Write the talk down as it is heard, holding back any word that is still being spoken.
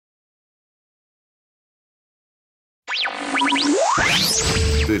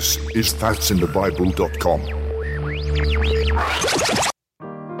This is that'sinthebible.com.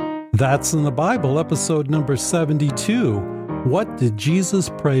 That's in the Bible, episode number 72. What did Jesus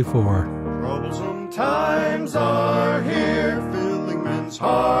pray for? Troublesome times are here, filling men's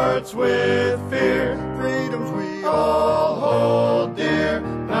hearts with fear. Freedoms we all hold dear,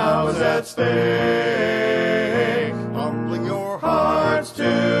 now is at stake. Humbling your hearts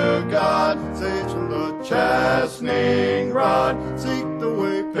to God, saves from the chastening rod. Seek the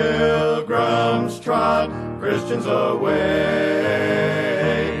way pilgrims trod, Christians away.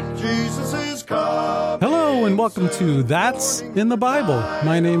 Jesus is coming. Hello and welcome to That's in the Bible.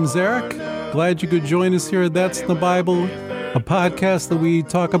 My name's Eric. Glad you could join us here at That's in the Bible, a podcast that we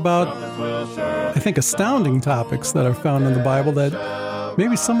talk about, I think, astounding topics that are found in the Bible that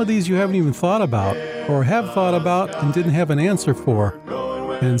maybe some of these you haven't even thought about or have thought about and didn't have an answer for.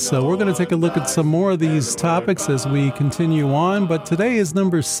 And so we're going to take a look at some more of these topics as we continue on. But today is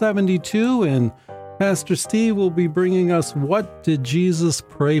number 72, and Pastor Steve will be bringing us What Did Jesus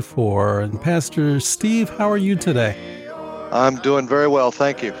Pray For? And Pastor Steve, how are you today? I'm doing very well,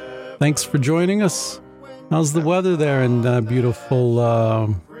 thank you. Thanks for joining us. How's the weather there in beautiful,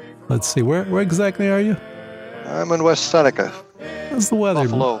 let's see, where exactly are you? I'm in West Seneca. How's the weather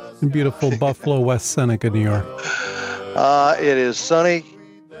Buffalo. in beautiful Buffalo, West Seneca, New York? It is sunny,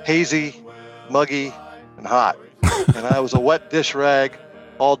 hazy, muggy, and hot. And I was a wet dish rag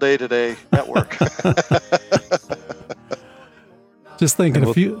all day today at work. Just think, in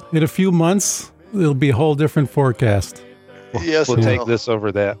a few months, it'll be a whole different forecast. Yes, we'll take this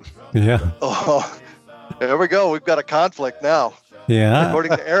over that. Yeah. Oh, there we go. We've got a conflict now. Yeah.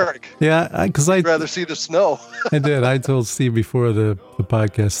 According to Eric. Yeah, because I'd rather see the snow. I did. I told Steve before the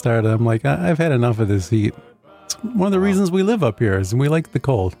podcast started, I'm like, I've had enough of this heat. It's one of the reasons we live up here is we like the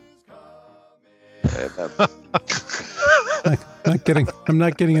cold. I'm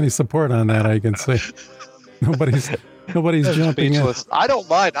not getting any support on that, I can say. Nobody's jumping in. I don't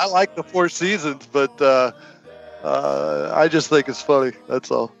mind. I like the Four Seasons, but I just think it's funny.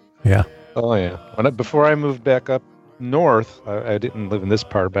 That's all. Yeah. Oh, yeah. Before I moved back up north, I didn't live in this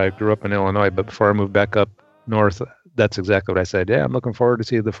part, but I grew up in Illinois. But before I moved back up north, that's exactly what I said. Yeah, I'm looking forward to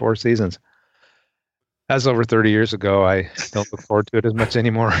see the Four Seasons. That's over 30 years ago. I don't look forward to it as much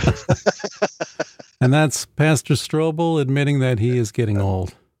anymore. And that's Pastor Strobel admitting that he is getting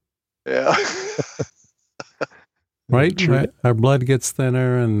old. Yeah. Right? Our blood gets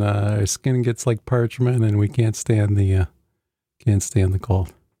thinner and our skin gets like parchment, and we can't stand the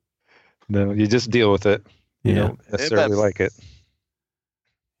cold. No, you just deal with it. You don't necessarily like it.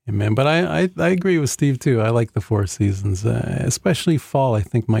 Amen. But I agree with Steve too. I like the Four Seasons, especially fall. I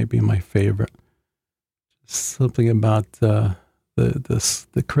think might be my favorite. Something about the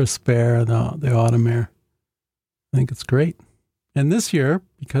crisp air, the autumn air. I think it's great. And this year,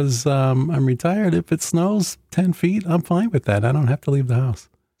 because I'm retired, if it snows 10 feet, I'm fine with that. I don't have to leave the house.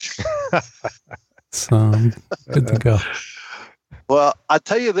 So I'm good to go. Well, I'll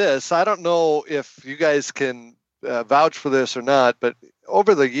tell you this. I don't know if you guys can vouch for this or not, but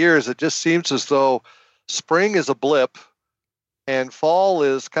over the years, it just seems as though spring is a blip and fall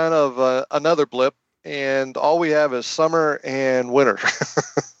is kind of another blip, and all we have is summer and winter.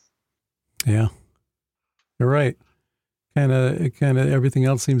 Yeah, you're right. Kind of everything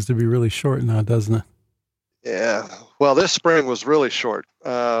else seems to be really short now, doesn't it? Yeah. Well, this spring was really short.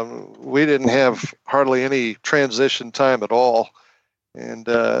 We didn't have hardly any transition time at all. And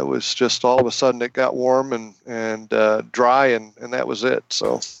it was just all of a sudden it got warm and dry, and that was it.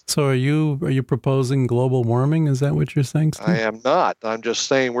 So are you proposing global warming? Is that what you're saying, Steve? I am not. I'm just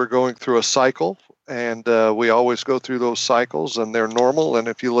saying we're going through a cycle, and we always go through those cycles, and they're normal. And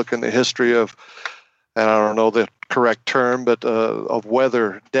if you look in the history of, and I don't know the correct term, but of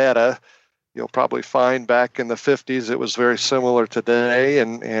weather data, you'll probably find back in the 50s it was very similar to today,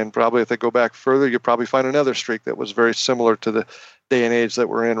 and probably if they go back further, you'll probably find another streak that was very similar to the day and age that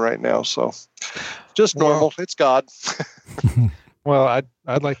we're in right now. So just normal. Well, it's God. Well,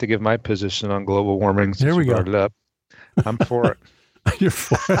 I'd like to give my position on global warming since you brought it up. I'm for it. You're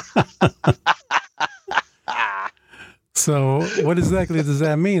for it. So what exactly does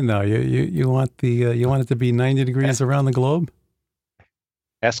that mean, though? You want you want it to be 90 degrees around the globe?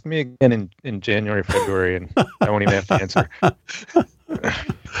 Ask me again in January, February, and I won't even have to answer.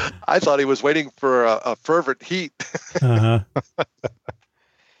 I thought he was waiting for a fervent heat. Uh-huh.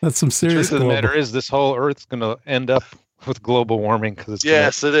 That's some serious. The truth of the matter is, this whole Earth's going to end up with global warming because it's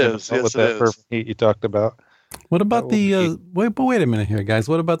yes, it is. Yes, with that fervent heat you talked about. What about the wait a minute here, guys?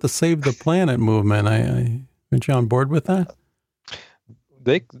 What about the Save the Planet movement? Aren't you on board with that?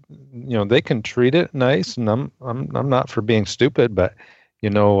 They can treat it nice, and I'm not for being stupid, but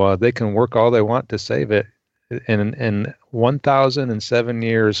they can work all they want to save it. In 1,007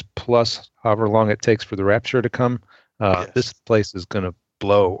 years plus however long it takes for the rapture to come, Yes. this place is going to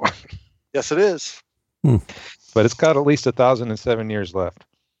blow. Yes, it is. But it's got at least 1,007 years left.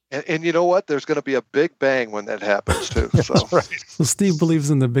 And you know what? There's going to be a big bang when that happens, too. So That's right. So Steve believes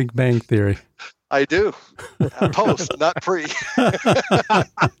in the Big Bang Theory. I do. Post, not pre.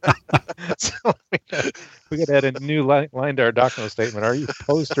 So we got to add a new line to our doctrinal statement. Are you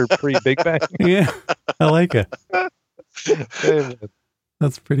post or pre-Big Bang? Yeah, I like it. Amen.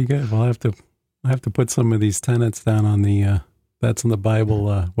 That's pretty good. I'll have to put some of these tenets down on the That's in the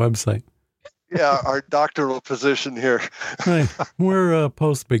Bible website. Yeah, our doctoral position here. Right. We're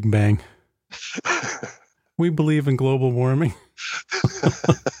post Big Bang. We believe in global warming.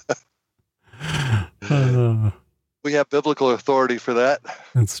 We have biblical authority for that.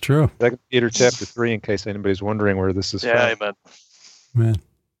 That's true. 2 Peter chapter 3, in case anybody's wondering where this is Yeah, from. amen. Man.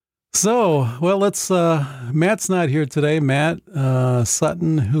 So, well, Matt's not here today. Matt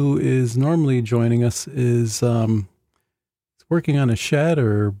Sutton, who is normally joining us, is working on a shed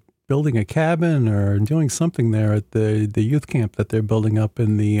or building a cabin or doing something there at the youth camp that they're building up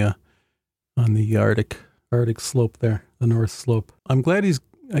in the on the Arctic slope there, the North Slope. I'm glad he's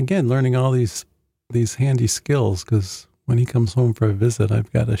again learning all these handy skills, because when he comes home for a visit,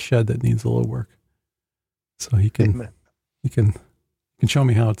 I've got a shed that needs a little work, so he can show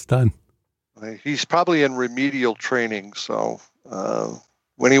me how it's done. He's probably in remedial training, so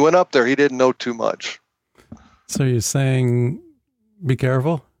when he went up there, he didn't know too much. So you're saying be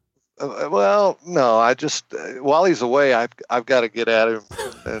careful? Well, no, I just while he's away, I've got to get at him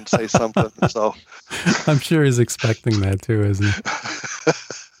and say something. So I'm sure he's expecting that too, isn't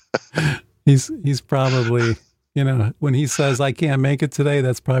he? He's probably, when he says I can't make it today,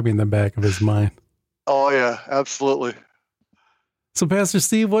 that's probably in the back of his mind. Oh yeah, absolutely. So Pastor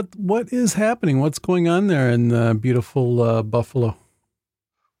Steve, what is happening? What's going on there in beautiful Buffalo?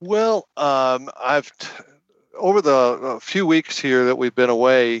 Well, over the few weeks here that we've been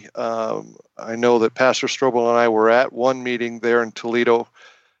away, I know that Pastor Strobel and I were at one meeting there in Toledo,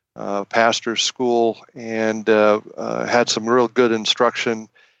 pastor's school, and had some real good instruction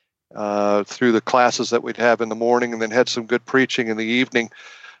through the classes that we'd have in the morning, and then had some good preaching in the evening.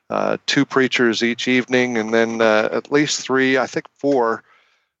 2 preachers each evening, and then at least 3, I think 4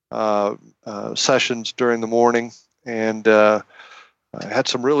 sessions during the morning, and had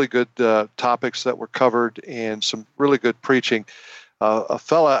some really good topics that were covered and some really good preaching. A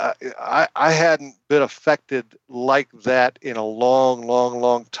fella, I hadn't been affected like that in a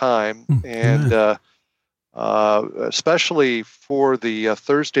long time, and especially for the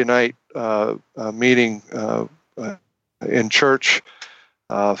Thursday night meeting in church.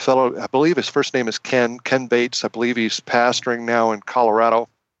 Fellow, I believe his first name is Ken Bates. I believe he's pastoring now in Colorado,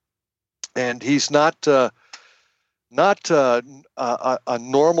 and he's not a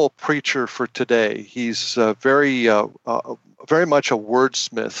normal preacher for today. He's very much a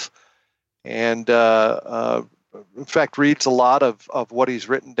wordsmith, and in fact reads a lot of what he's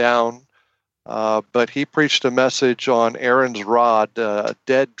written down. But he preached a message on Aaron's rod, a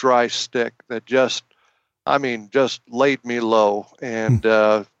dead, dry stick that just laid me low and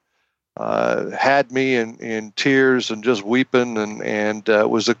had me in tears and just weeping, and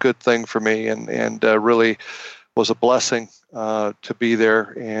was a good thing for me, and really was a blessing to be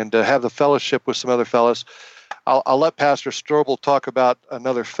there and have the fellowship with some other fellows. I'll let Pastor Strobel talk about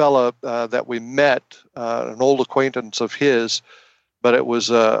another fella that we met, an old acquaintance of his, but it was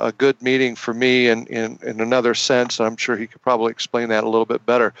a good meeting for me in another sense. I'm sure he could probably explain that a little bit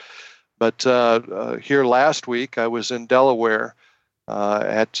better. But here last week, I was in Delaware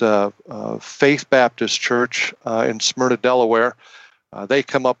at Faith Baptist Church in Smyrna, Delaware. They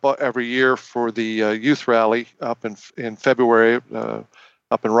come up every year for the youth rally up in February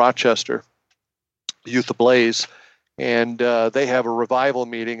up in Rochester, Youth Ablaze, and they have a revival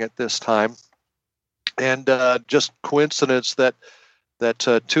meeting at this time. And just coincidence that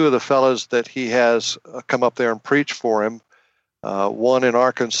 2 of the fellows that he has come up there and preach for him, one in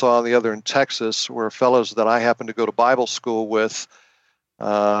Arkansas and the other in Texas, were fellows that I happened to go to Bible school with. It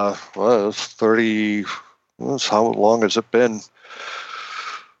was 30. How long has it been?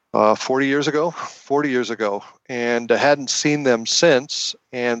 40 years ago, and I hadn't seen them since,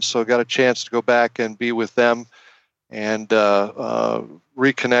 and so got a chance to go back and be with them and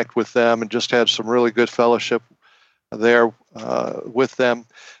reconnect with them, and just had some really good fellowship there with them.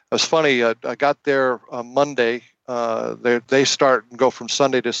 It was funny. I got there Monday. They start and go from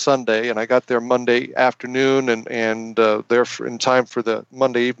Sunday to Sunday, and I got there Monday afternoon and there in time for the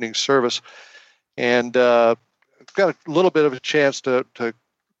Monday evening service, and got a little bit of a chance to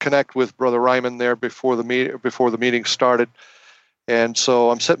connect with Brother Ryman there before the meeting started, and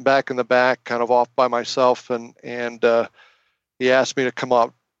so I'm sitting back in the back, kind of off by myself, and he asked me to come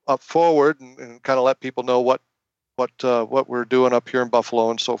up forward and kind of let people know what we're doing up here in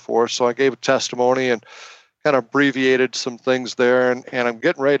Buffalo and so forth. So I gave a testimony and kind of abbreviated some things there, and I'm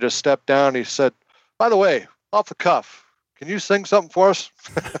getting ready to step down. He said, "By the way, off the cuff, can you sing something for us?"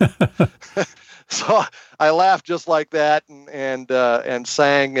 So I laughed just like that, and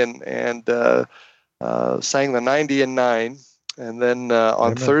sang and sang the 90 and 9, and then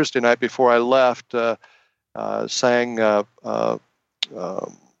on Thursday night before I left, sang "Oh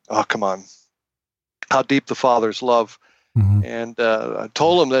Come On, How Deep the Father's Love." Mm-hmm. And I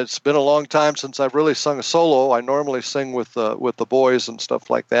told him that it's been a long time since I've really sung a solo. I normally sing with the boys and stuff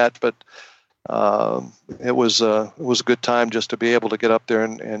like that, but it was a good time just to be able to get up there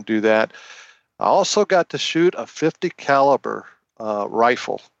and do that. I also got to shoot a 50 caliber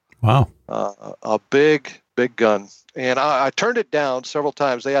rifle. Wow. A big gun. And I turned it down several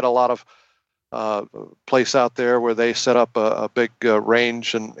times. They had a lot of place out there where they set up a big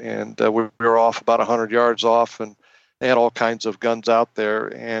range, and we were off about 100 yards off, and they had all kinds of guns out there.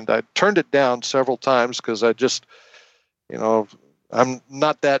 And I turned it down several times because I just, I'm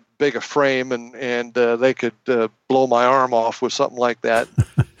not that big a frame, and they could blow my arm off with something like that.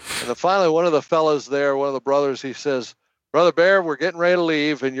 And then finally, one of the fellas there, one of the brothers, he says, "Brother Bear, we're getting ready to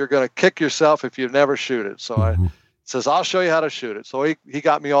leave, and you're going to kick yourself if you never shoot it." So I says, "I'll show you how to shoot it." So he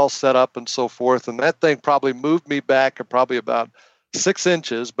got me all set up and so forth, and that thing probably moved me back probably about 6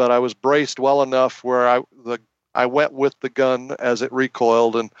 inches, but I was braced well enough where I went with the gun as it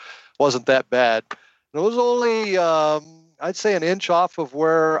recoiled, and wasn't that bad. And it was only I'd say an inch off of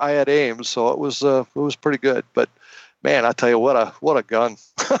where I had aimed, so it was pretty good. But man, I tell you what a gun!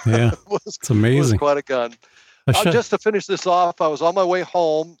 Yeah, it's amazing. It was quite a gun. Just to finish this off, I was on my way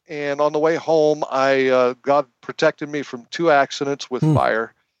home, and on the way home, God protected me from 2 accidents with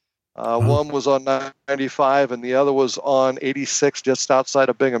fire. One was on 95, and the other was on 86, just outside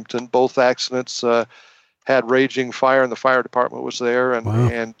of Binghamton. Both accidents had raging fire, and the fire department was there,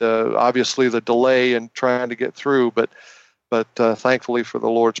 and obviously the delay in trying to get through, but thankfully for the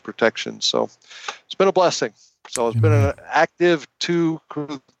Lord's protection. So it's been a blessing. So it's been an active 2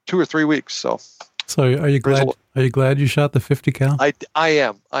 or 3 weeks. So are you glad? Are you glad you shot the 50 cal? I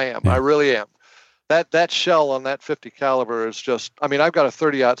am. Yeah. I really am. That shell on that 50 caliber is just. I mean, I've got a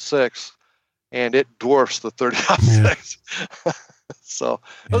 30-06, and it dwarfs the 30-06. Yeah. So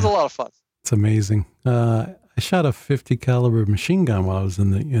it was a lot of fun. It's amazing. I shot a 50 caliber machine gun while I was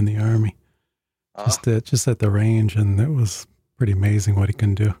in the Army, just at the range, and it was pretty amazing what he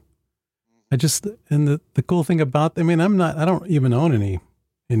can do. And the cool thing about, I don't even own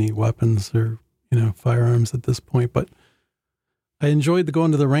any weapons or firearms at this point, but I enjoyed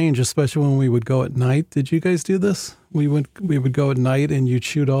going to the range, especially when we would go at night. Did you guys do this? We would go at night, and you'd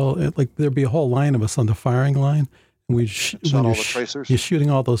shoot there'd be a whole line of us on the firing line. We shot all the tracers. You're shooting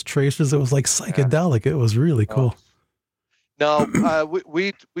all those tracers. It was like psychedelic. Yeah. It was really cool. No,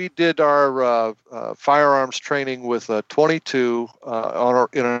 we did our firearms training with a 22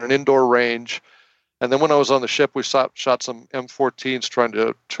 in an indoor range, and then when I was on the ship, we shot some M14s trying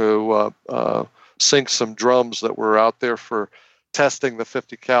to sink some drums that were out there for testing the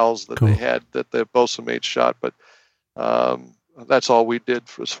 50 cals that they had that the bosun mates shot. But that's all we did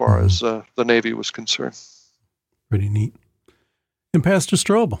as far as the Navy was concerned. Pretty neat. And Pastor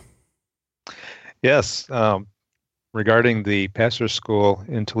Strobel. Yes. Regarding the pastor's school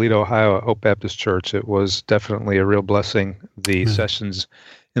in Toledo, Ohio, at Hope Baptist Church, it was definitely a real blessing. The sessions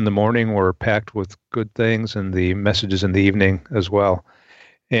in the morning were packed with good things, and the messages in the evening as well.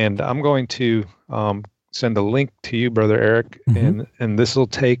 And I'm going to send a link to you, Brother Eric, and this will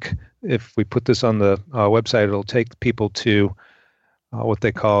take, if we put this on the website, it'll take people to what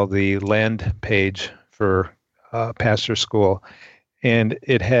they call the land page for pastor school, and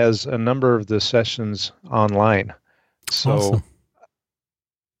it has a number of the sessions online. So awesome.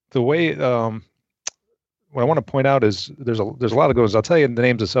 The way what I want to point out is there's a lot of goals. I'll tell you the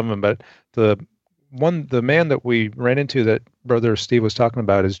names of some of them, but the man that we ran into that Brother Steve was talking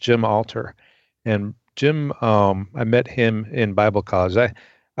about is Jim Alter, and Jim, I met him in Bible college.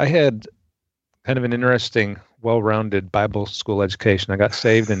 I had kind of an interesting, well-rounded Bible school education. I got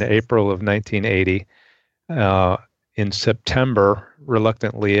saved in April of 1980. In September,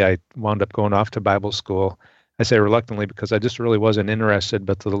 reluctantly, I wound up going off to Bible school. I say reluctantly because I just really wasn't interested,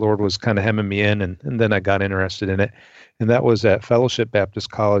 but the Lord was kind of hemming me in, and then I got interested in it. And that was at Fellowship Baptist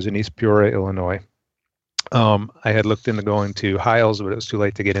College in East Peoria, Illinois. I had looked into going to Hiles, but it was too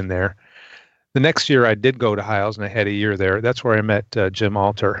late to get in there. The next year I did go to Hiles, and I had a year there. That's where I met Jim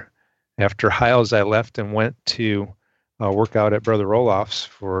Alter. After Hiles, I left and went to work out at Brother Roloff's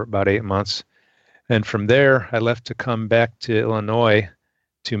for about 8 months. And from there, I left to come back to Illinois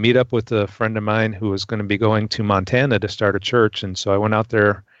to meet up with a friend of mine who was going to be going to Montana to start a church. And so I went out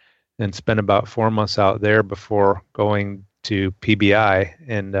there and spent about 4 months out there before going to PBI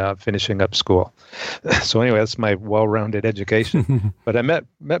and finishing up school. So anyway, that's my well-rounded education. But I met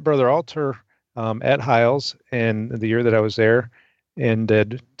Brother Alter at Hiles, and the year that I was there, and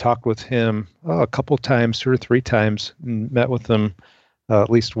had talked with him a couple times, 2 or 3 times, and met with him at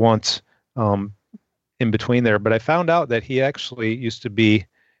least once in between there. But I found out that he actually used to be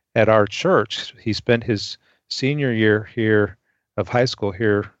at our church. He spent his senior year here of high school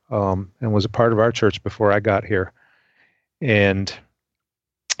here and was a part of our church before I got here. And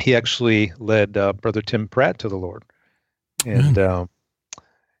he actually led Brother Tim Pratt to the Lord. And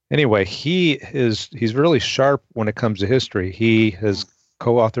anyway, he's really sharp when it comes to history. He has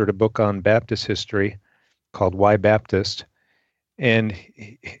co-authored a book on Baptist history called Why Baptist, and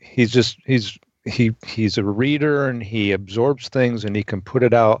he's a reader, and he absorbs things, and he can put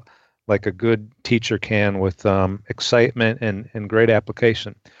it out like a good teacher can with excitement and great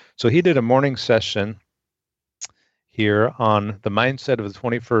application. So he did a morning session here on the mindset of the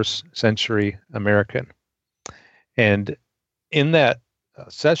 21st century American, and in that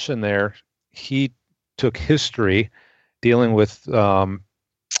session there, he took history, dealing with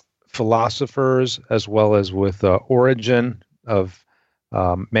philosophers as well as with origin of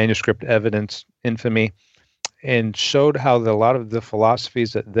manuscript evidence infamy, and showed how a lot of the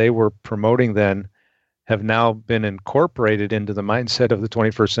philosophies that they were promoting then have now been incorporated into the mindset of the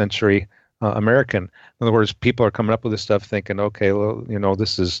 21st century American. In other words, people are coming up with this stuff thinking, okay, well,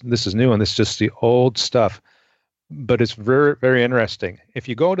 this is new, and this is just the old stuff. But it's very, very interesting. If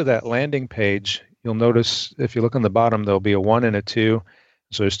you go to that landing page, you'll notice if you look on the bottom, there'll be a 1 and a 2.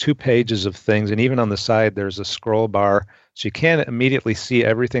 So there's 2 pages of things, and even on the side, there's a scroll bar. So you can't immediately see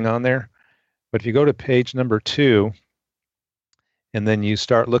everything on there. But if you go to page number 2, and then you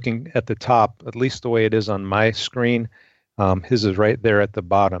start looking at the top, at least the way it is on my screen, his is right there at the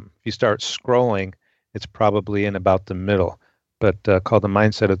bottom. If you start scrolling, it's probably in about the middle, but called The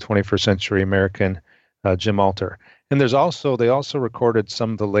Mindset of 21st Century American, Jim Alter. And they also recorded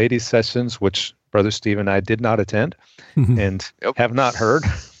some of the ladies' sessions, which Brother Steve and I did not attend and have not heard.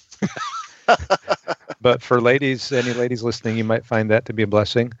 But for ladies, any ladies listening, you might find that to be a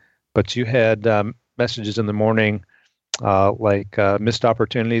blessing. But you had messages in the morning like Missed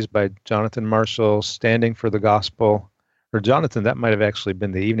Opportunities by Jonathan Marshall, Standing for the Gospel, or Jonathan, that might have actually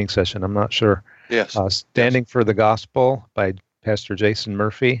been the evening session, I'm not sure. Yes. Standing for the Gospel by Pastor Jason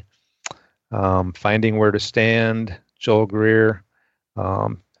Murphy. Finding Where to Stand, Joel Greer, a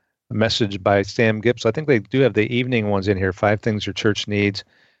message by Sam Gipp. I think they do have the evening ones in here, 5 Things Your Church Needs.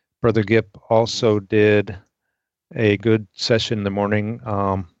 Brother Gipp also did a good session in the morning,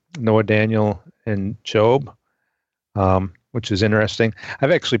 Noah Daniel and Job, which is interesting.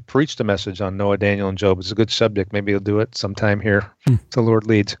 I've actually preached a message on Noah Daniel and Job. It's a good subject. Maybe I'll do it sometime here if the Lord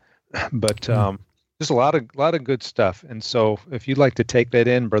leads. But just a lot of good stuff. And so if you'd like to take that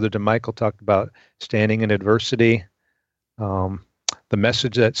in, Brother DeMichael talked about standing in adversity. The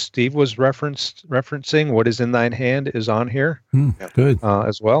message that Steve was referencing, What is in Thine Hand, is on here Good.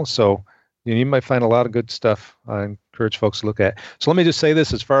 as well. So you might find a lot of good stuff I encourage folks to look at. So let me just say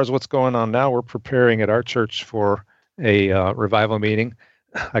this, as far as what's going on now, we're preparing at our church for a revival meeting.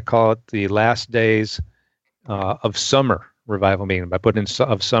 I call it the last days of summer revival meeting, by putting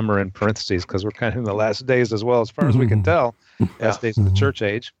of summer in parentheses, because we're kind of in the last days as well, as far as we can tell, last days of the church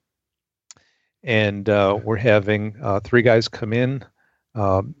age. And we're having 3 guys come in.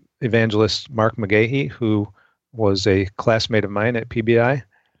 Evangelist Mark McGahee, who was a classmate of mine at PBI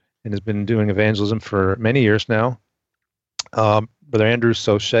and has been doing evangelism for many years now. Brother Andrew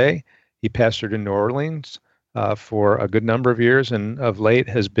Sochet, he pastored in New Orleans for a good number of years, and of late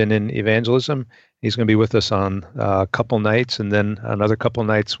has been in evangelism. He's going to be with us on a couple nights, and then another couple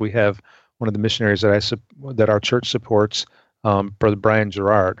nights we have one of the missionaries that our church supports, Brother Brian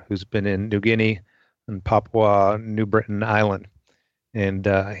Gerard, who's been in New Guinea and Papua New Britain Island. And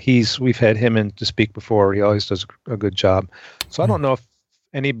we've had him in to speak before. He always does a good job. So I don't know if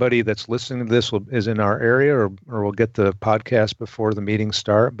anybody that's listening to this is in our area or will get the podcast before the meetings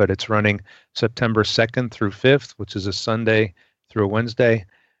start, but it's running September 2nd through 5th, which is a Sunday through a Wednesday.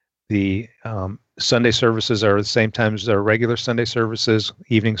 The Sunday services are the same times as our regular Sunday services,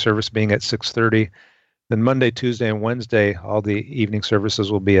 evening service being at 6:30. Then Monday, Tuesday, and Wednesday, all the evening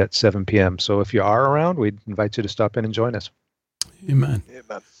services will be at 7 p.m. So if you are around, we'd invite you to stop in and join us. Amen.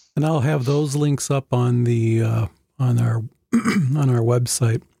 Amen. And I'll have those links up on the on our on our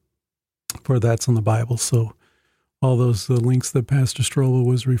website for That's in the Bible. So all those links that Pastor Strobel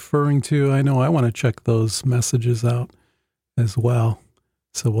was referring to, I know I want to check those messages out as well.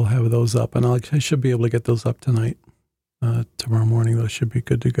 So we'll have those up, and I should be able to get those up tonight. Tomorrow morning, those should be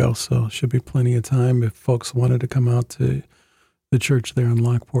good to go. So should be plenty of time if folks wanted to come out to the church there in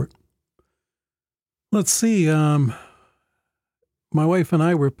Lockport. Let's see. My wife and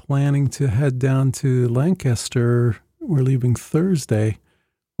I were planning to head down to Lancaster. We're leaving Thursday.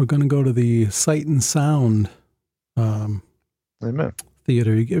 We're going to go to the Sight and Sound Amen.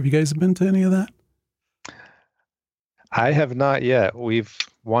 Theater. Have you guys been to any of that? I have not yet. We've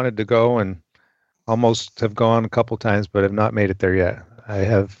wanted to go and almost have gone a couple times, but have not made it there yet. I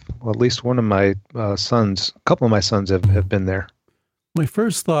have, well, at least one of my sons, a couple of my sons have been there. My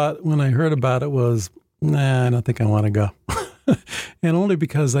first thought when I heard about it was, nah, I don't think I want to go. And only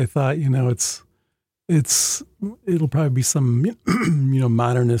because I thought, it'll probably be some,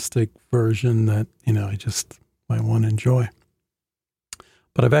 modernistic version that, I just might want to enjoy.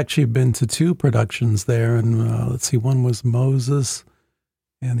 But I've actually been to two productions there, and let's see, one was Moses,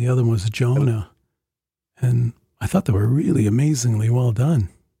 and the other was Jonah. And I thought they were really amazingly well done.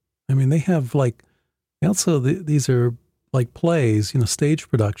 I mean, they have these are like plays, stage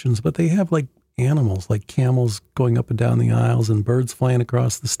productions, but they have like animals, like camels going up and down the aisles and birds flying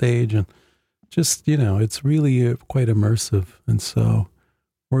across the stage. And just, it's really quite immersive. And so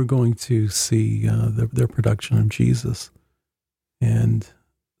we're going to see their production of Jesus. And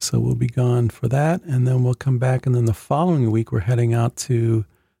so we'll be gone for that. And then we'll come back. And then the following week, we're heading out to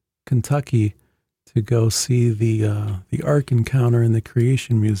Kentucky to go see the Ark Encounter in the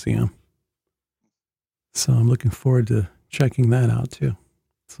Creation Museum. So I'm looking forward to checking that out too.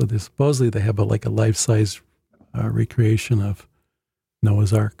 So supposedly they have a life-size recreation of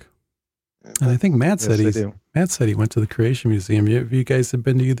Noah's Ark. And I think Matt said he went to the Creation Museum. Have you guys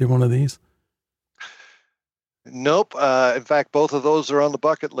been to either one of these? Nope. In fact, both of those are on the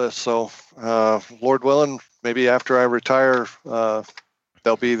bucket list. So, Lord willing, maybe after I retire,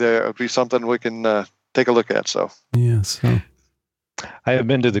 they'll be there. It'll be something we can take a look at. So, yeah. So, I have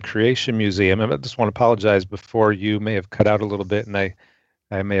been to the Creation Museum. I just want to apologize before you may have cut out a little bit, and I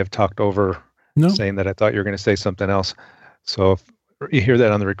may have talked over saying that I thought you were going to say something else. So if you hear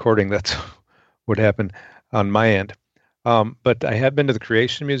that on the recording, that's what happened on my end. But I have been to the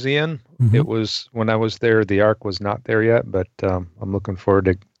Creation Museum. Mm-hmm. It was, when I was there, the Ark was not there yet, but I'm looking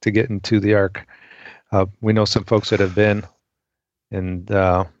forward to getting to the Ark. We know some folks that have been, and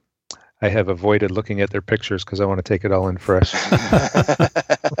I have avoided looking at their pictures because I want to take it all in fresh.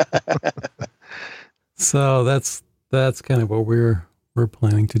 So that's kind of what we're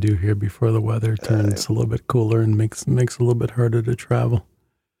planning to do here before the weather turns a little bit cooler and makes it a little bit harder to travel.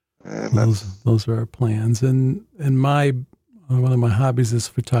 Those are our plans. And one of my hobbies is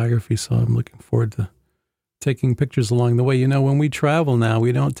photography, so I'm looking forward to taking pictures along the way. When we travel now,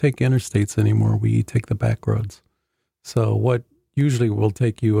 we don't take interstates anymore. We take the back roads. So what usually will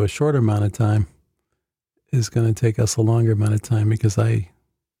take you a shorter amount of time is going to take us a longer amount of time because I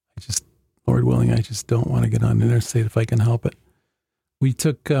just, Lord willing, I just don't want to get on the interstate if I can help it. We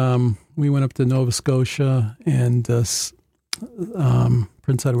went up to Nova Scotia and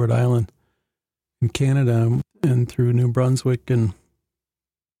Prince Edward Island in Canada and through New Brunswick, and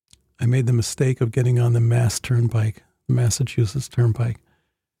I made the mistake of getting on the Massachusetts Turnpike,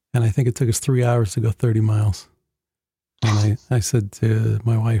 and I think it took us 3 hours to go 30 miles. And I said to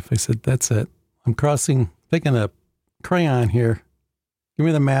my wife, I said, that's it. I'm taking a crayon here. Give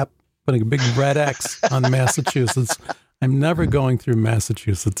me the map, putting a big red X on Massachusetts. I'm never going through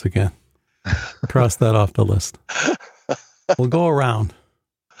Massachusetts again. Cross that off the list. We'll go around.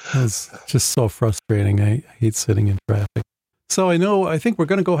 It's just so frustrating. I hate sitting in traffic. So I think we're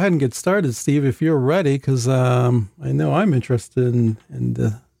going to go ahead and get started, Steve, if you're ready, because I know I'm interested in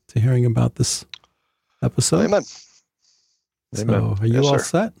to hearing about this episode. Amen. So Amen. are you all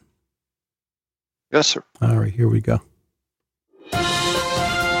set? Yes, sir. All right, here we go.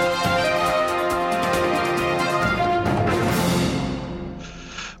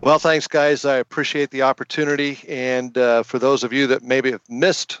 Well, thanks, guys. I appreciate the opportunity. And for those of you that maybe have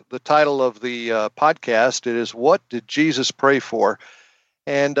missed the title of the podcast, it is What Did Jesus Pray For?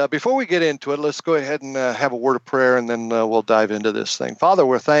 And before we get into it, let's go ahead and have a word of prayer, and then we'll dive into this thing. Father,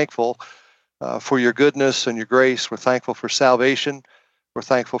 we're thankful for your goodness and your grace. We're thankful for salvation. We're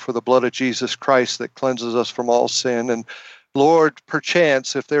thankful for the blood of Jesus Christ that cleanses us from all sin. And Lord,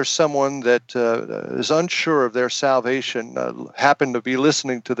 perchance, if there's someone that is unsure of their salvation, happen to be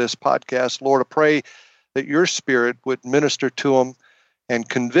listening to this podcast, Lord, I pray that your Spirit would minister to them and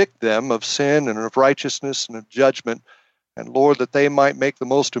convict them of sin and of righteousness and of judgment. And Lord, that they might make the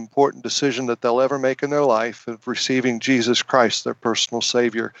most important decision that they'll ever make in their life of receiving Jesus Christ, their personal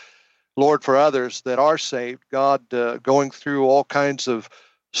Savior. Lord, for others that are saved, God, going through all kinds of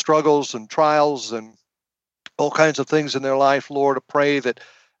struggles and trials and all kinds of things in their life, Lord, I pray that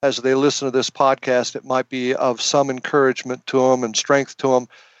as they listen to this podcast, it might be of some encouragement to them and strength to them.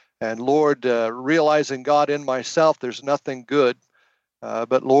 And Lord, realizing, God, in myself, there's nothing good.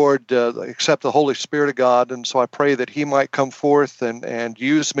 But Lord, accept the Holy Spirit of God. And so I pray that he might come forth and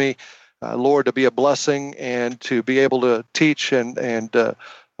use me, Lord, to be a blessing and to be able to teach and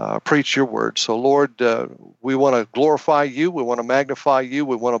preach your word. So Lord, we want to glorify you. We want to magnify you.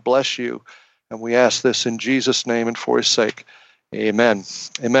 We want to bless you. And we ask this in Jesus' name and for his sake. Amen.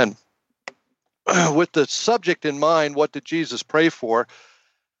 Amen. With the subject in mind, what did Jesus pray for?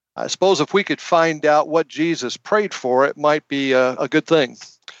 I suppose if we could find out what Jesus prayed for, it might be a good thing.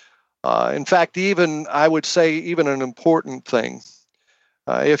 In fact, I would say even an important thing.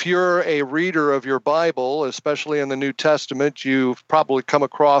 If you're a reader of your Bible, especially in the New Testament, you've probably come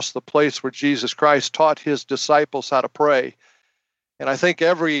across the place where Jesus Christ taught his disciples how to pray. And I think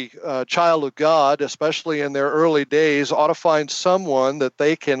every child of God, especially in their early days, ought to find someone that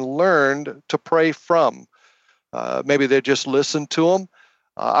they can learn to pray from. Maybe they just listen to them.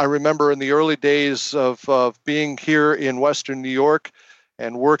 I remember in the early days of being here in Western New York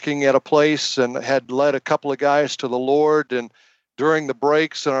and working at a place and had led a couple of guys to the Lord. And during the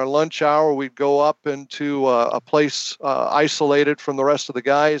breaks in our lunch hour, we'd go up into a place isolated from the rest of the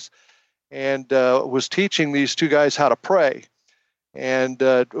guys and was teaching these two guys how to pray. And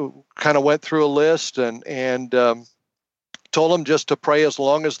kind of went through a list and told them just to pray as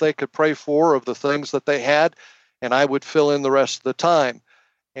long as they could pray for of the things that they had, and I would fill in the rest of the time.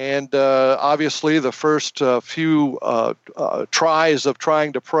 And obviously, the first few tries of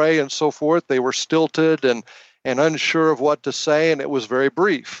trying to pray and so forth, they were stilted and unsure of what to say, and it was very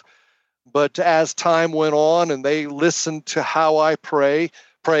brief. But as time went on and they listened to how I prayed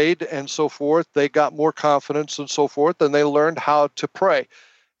and so forth, they got more confidence and so forth, and they learned how to pray.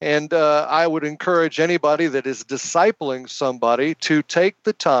 And I would encourage anybody that is discipling somebody to take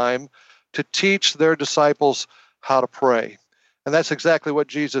the time to teach their disciples how to pray. And that's exactly what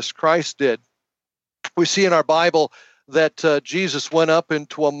Jesus Christ did. We see in our Bible that Jesus went up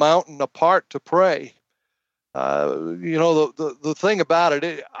into a mountain apart to pray. The thing about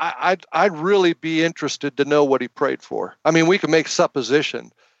it, I'd really be interested to know what he prayed for. I mean, we can make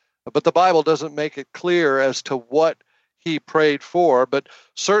supposition, but the Bible doesn't make it clear as to what he prayed for. But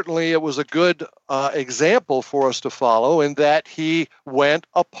certainly it was a good example for us to follow in that he went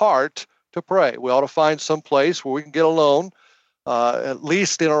apart to pray. We ought to find some place where we can get alone, at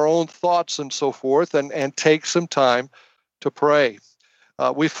least in our own thoughts and so forth, and take some time to pray.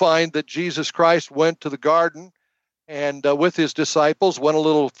 We find that Jesus Christ went to the garden and with his disciples went a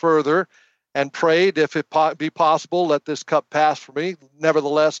little further and prayed, if it be possible, let this cup pass from me.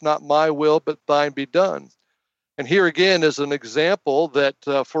 Nevertheless, not my will, but thine be done. And here again is an example that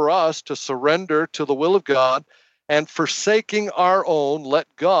for us to surrender to the will of God and forsaking our own, let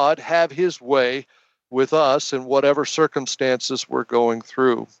God have his way with us in whatever circumstances we're going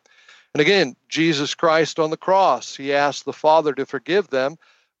through. And again, Jesus Christ on the cross, he asked the Father to forgive them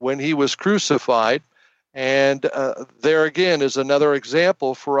when he was crucified. And there again is another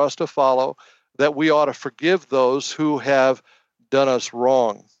example for us to follow, that we ought to forgive those who have done us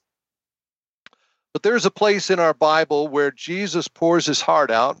wrong. But there's a place in our Bible where Jesus pours his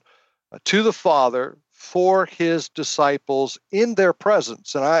heart out to the Father for his disciples in their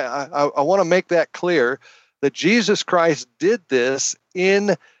presence. And I want to make that clear, that Jesus Christ did this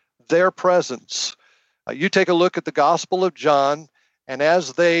in their presence. You take a look at the Gospel of John, and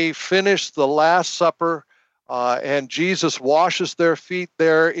as they finish the Last Supper, and Jesus washes their feet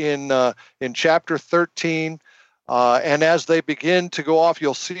there in chapter 13, and as they begin to go off,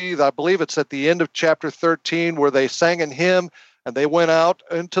 you'll see, I believe it's at the end of chapter 13, where they sang an hymn, and they went out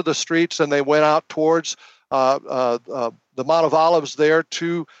into the streets, and they went out towards the Mount of Olives there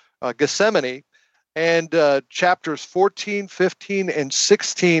to Gethsemane. And chapters 14, 15, and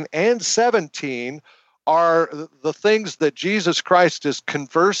 16, and 17 are the things that Jesus Christ is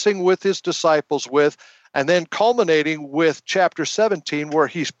conversing with his disciples with, and then culminating with chapter 17, where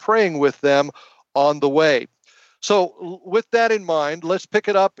he's praying with them on the way. So with that in mind, let's pick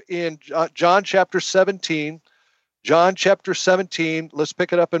it up in John chapter 17. John chapter 17, let's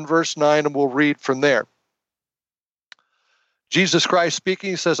pick it up in verse 9, and we'll read from there. Jesus Christ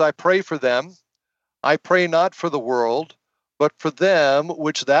speaking says, I pray for them. I pray not for the world, but for them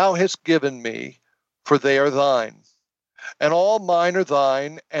which thou hast given me, for they are thine. And all mine are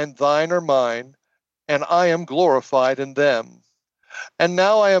thine, and thine are mine, and I am glorified in them. And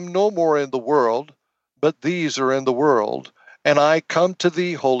now I am no more in the world, but these are in the world, and I come to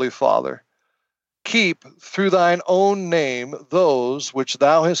thee, Holy Father. Keep through thine own name those which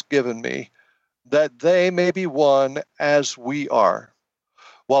thou hast given me, that they may be one as we are.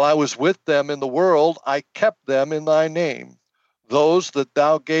 While I was with them in the world, I kept them in thy name. Those that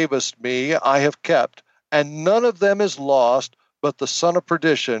thou gavest me I have kept, and none of them is lost, but the son of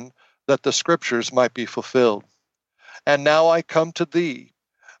perdition, that the scriptures might be fulfilled. And now I come to thee,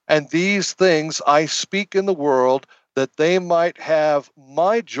 and these things I speak in the world, that they might have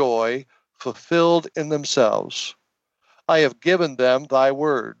my joy fulfilled in themselves. I have given them thy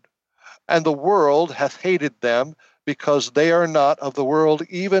word, and the world hath hated them, because they are not of the world,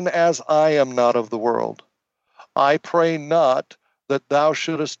 even as I am not of the world. I pray not that thou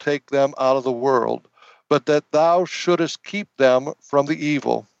shouldest take them out of the world, but that thou shouldest keep them from the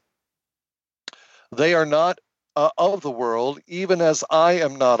evil. They are not of the world, even as I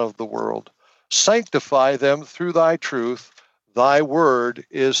am not of the world. Sanctify them through thy truth. Thy word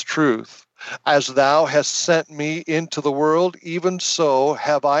is truth. As thou hast sent me into the world, even so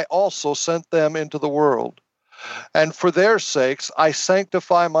have I also sent them into the world. And for their sakes I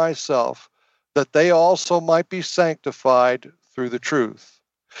sanctify myself, that they also might be sanctified through the truth.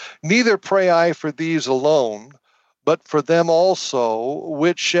 Neither pray I for these alone, but for them also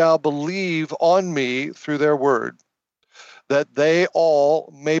which shall believe on me through their word, that they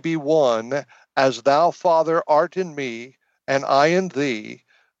all may be one, as thou, Father, art in me, and I in thee,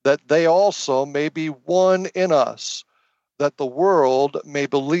 that they also may be one in us, that the world may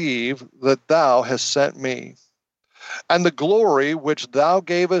believe that thou hast sent me. And the glory which thou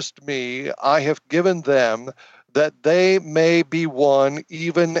gavest me I have given them, that they may be one,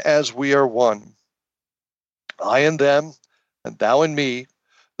 even as we are one. I in them, and thou in me,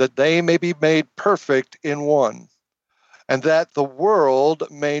 that they may be made perfect in one, and that the world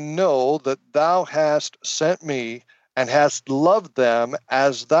may know that thou hast sent me, and hast loved them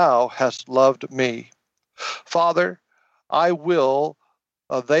as thou hast loved me. Father, I will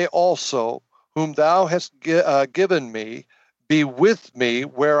they also, whom thou hast given me, be with me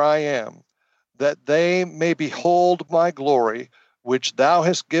where I am, that they may behold my glory, which thou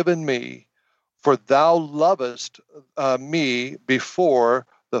hast given me, for thou lovest me before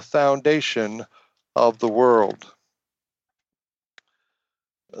the foundation of the world.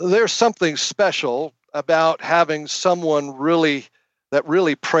 There's something special about having someone that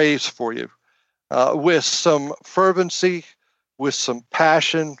really prays for you with some fervency, with some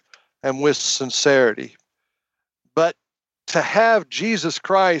passion, and with sincerity. But to have Jesus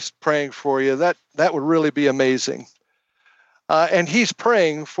Christ praying for you, that would really be amazing. And he's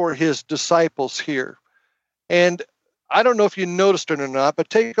praying for his disciples here. And I don't know if you noticed it or not, but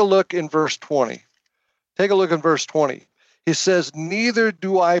take a look in verse 20. Take a look in verse 20. He says, neither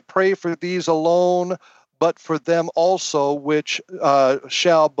do I pray for these alone, but for them also which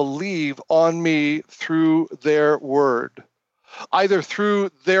shall believe on me through their word. Either through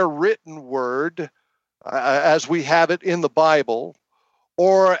their written word, as we have it in the Bible,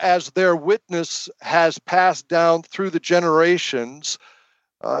 or as their witness has passed down through the generations,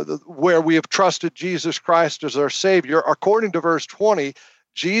 where we have trusted Jesus Christ as our Savior. According to verse 20,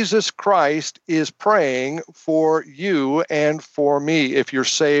 Jesus Christ is praying for you and for me if you're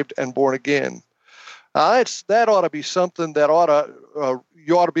saved and born again. That ought to be something that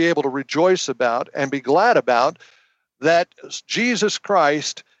you ought to be able to rejoice about and be glad about, that Jesus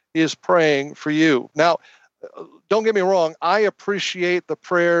Christ is praying for you. Now, don't get me wrong, I appreciate the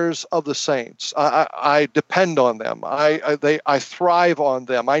prayers of the saints. I depend on them. I thrive on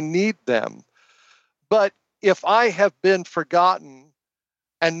them. I need them. But if I have been forgotten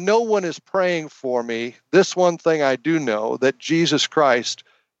and no one is praying for me, this one thing I do know, that Jesus Christ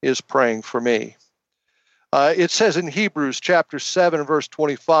is praying for me. It says in Hebrews chapter 7, verse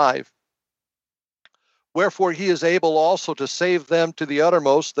 25, wherefore he is able also to save them to the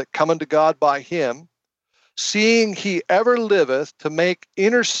uttermost that come unto God by him, seeing he ever liveth to make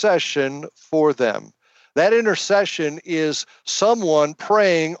intercession for them. That intercession is someone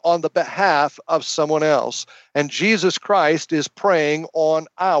praying on the behalf of someone else. And Jesus Christ is praying on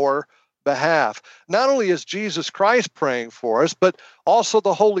our behalf. Not only is Jesus Christ praying for us, but also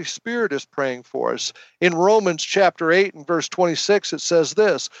the Holy Spirit is praying for us. In Romans chapter 8 and verse 26, it says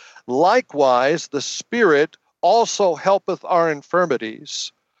this, likewise the Spirit also helpeth our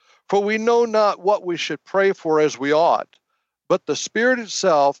infirmities. For we know not what we should pray for as we ought, but the Spirit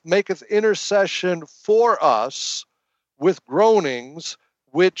itself maketh intercession for us with groanings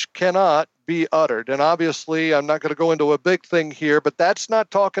which cannot be uttered. And obviously, I'm not going to go into a big thing here, but that's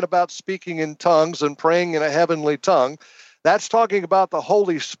not talking about speaking in tongues and praying in a heavenly tongue. That's talking about the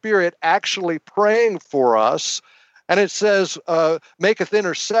Holy Spirit actually praying for us. And it says, maketh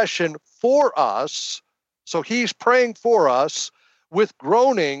intercession for us. So he's praying for us with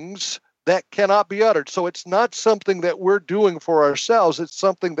groanings that cannot be uttered. So it's not something that we're doing for ourselves. It's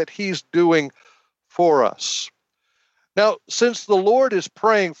something that he's doing for us. Now, since the Lord is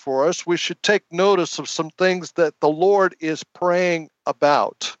praying for us, we should take notice of some things that the Lord is praying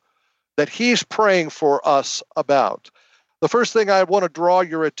about, that he's praying for us about. The first thing I want to draw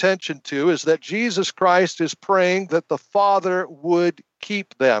your attention to is that Jesus Christ is praying that the Father would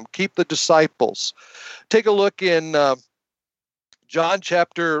keep them, keep the disciples. Take a look in John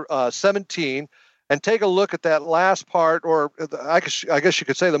chapter 17, and take a look at that last part, or I guess you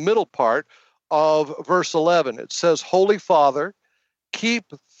could say the middle part of verse 11. It says, Holy Father, keep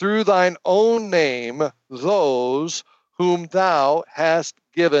through thine own name those whom thou hast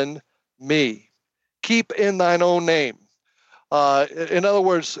given me. Keep in thine own name. In other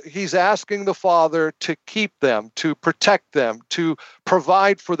words, he's asking the Father to keep them, to protect them, to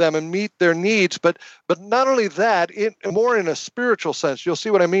provide for them and meet their needs. But not only that, more in a spiritual sense. You'll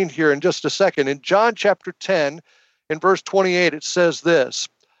see what I mean here in just a second. In John chapter 10, in verse 28, it says this,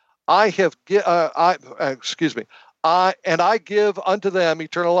 I give unto them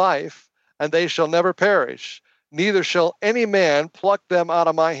eternal life, and they shall never perish, neither shall any man pluck them out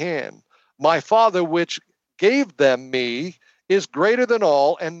of my hand. My Father which gave them me is greater than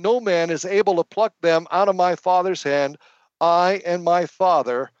all, and no man is able to pluck them out of my Father's hand. I and my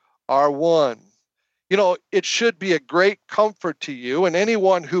Father are one. You know, it should be a great comfort to you and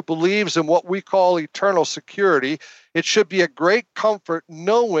anyone who believes in what we call eternal security. It should be a great comfort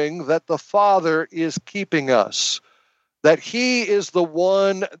knowing that the Father is keeping us, that he is the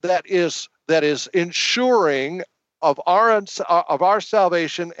one that is ensuring of our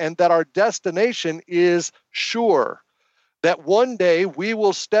salvation, and that our destination is sure. That one day we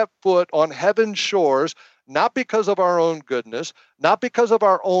will step foot on heaven's shores, not because of our own goodness, not because of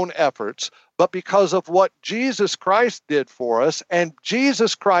our own efforts, but because of what Jesus Christ did for us. And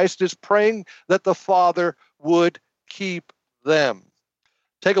Jesus Christ is praying that the Father would keep them.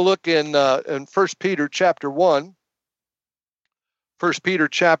 Take a look in 1 Peter chapter 1. 1 Peter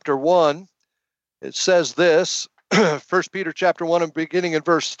chapter 1, it says this, 1 Peter chapter 1 and beginning in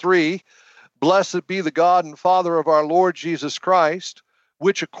verse 3, Blessed be the God and Father of our Lord Jesus Christ,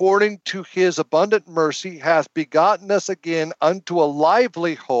 which according to his abundant mercy hath begotten us again unto a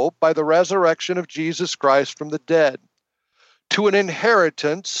lively hope by the resurrection of Jesus Christ from the dead, to an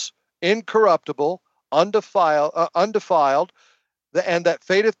inheritance incorruptible, undefiled, and that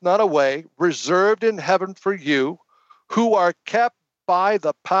fadeth not away, reserved in heaven for you, who are kept by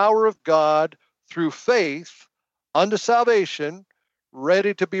the power of God through faith unto salvation,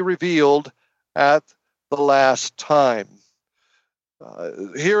 ready to be revealed at the last time.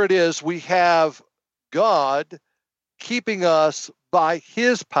 Here it is, we have God keeping us by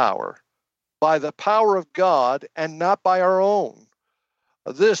his power, by the power of God, and not by our own.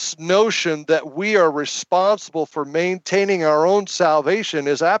 This notion that we are responsible for maintaining our own salvation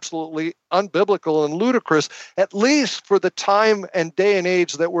is absolutely unbiblical and ludicrous, at least for the time and day and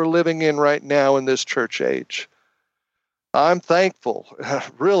age that we're living in right now in this church age. I'm thankful,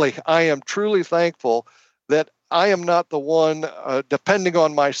 really, I am truly thankful that I am not the one depending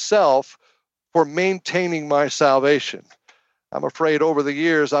on myself for maintaining my salvation. I'm afraid over the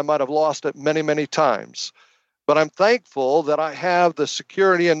years I might have lost it many, many times. But I'm thankful that I have the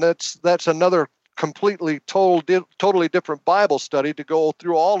security, and that's another totally different Bible study to go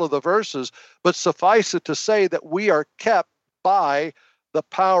through all of the verses. But suffice it to say that we are kept by the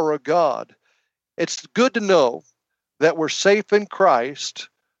power of God. It's good to know that we're safe in Christ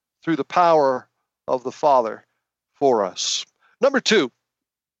through the power of the Father for us. Number 2,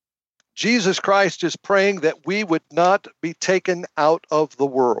 Jesus Christ is praying that we would not be taken out of the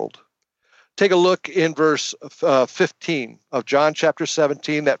world. Take a look in verse 15 of John chapter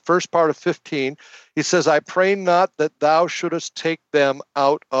 17, that first part of 15. He says, I pray not that thou shouldest take them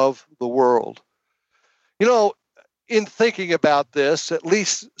out of the world. You know, in thinking about this, at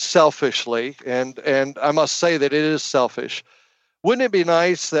least selfishly, and I must say that it is selfish, wouldn't it be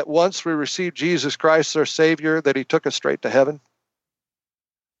nice that once we receive Jesus Christ, our Savior, that he took us straight to heaven?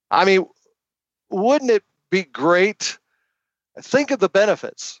 I mean, wouldn't it be great? Think of the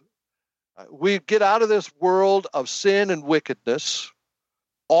benefits. We get out of this world of sin and wickedness.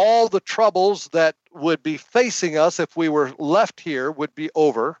 All the troubles that would be facing us if we were left here would be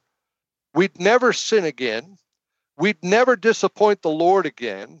over. We'd never sin again. We'd never disappoint the Lord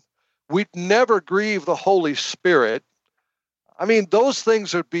again. We'd never grieve the Holy Spirit. I mean, those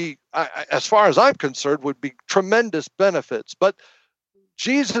things would be, as far as I'm concerned, would be tremendous benefits. But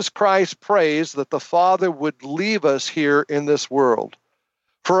Jesus Christ prays that the Father would leave us here in this world,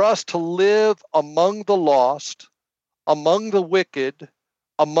 for us to live among the lost, among the wicked,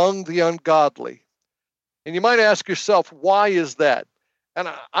 among the ungodly. And you might ask yourself, why is that? And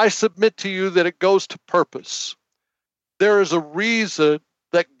I submit to you that it goes to purpose. There is a reason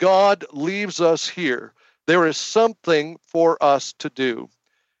that God leaves us here. There is something for us to do.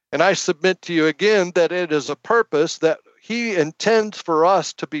 And I submit to you again that it is a purpose that He intends for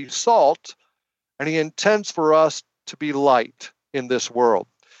us to be salt, and He intends for us to be light in this world.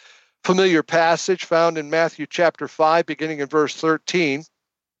 Familiar passage found in Matthew chapter 5, beginning in verse 13.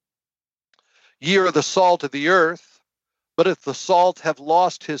 Ye are the salt of the earth, but if the salt have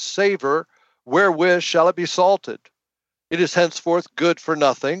lost his savor, wherewith shall it be salted? It is henceforth good for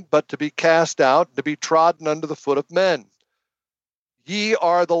nothing, but to be cast out, to be trodden under the foot of men. Ye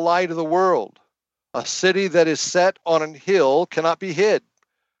are the light of the world. A city that is set on an hill cannot be hid.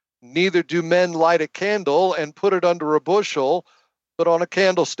 Neither do men light a candle and put it under a bushel, but on a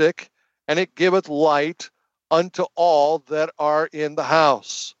candlestick, and it giveth light unto all that are in the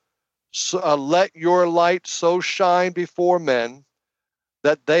house. So, let your light so shine before men,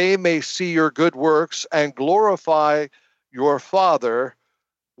 that they may see your good works and glorify your Father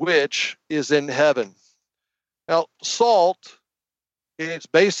which is in heaven. Now, salt, in its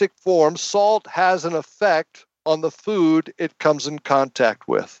basic form, salt has an effect on the food it comes in contact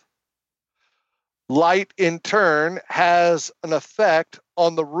with. Light, in turn, has an effect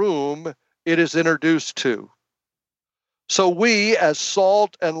on the room it is introduced to. So we, as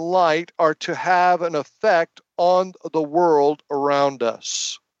salt and light, are to have an effect on the world around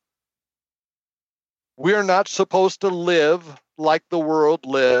us. We are not supposed to live like the world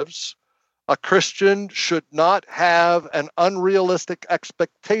lives. A Christian should not have an unrealistic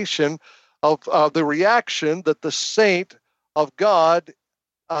expectation of the reaction that the saint of God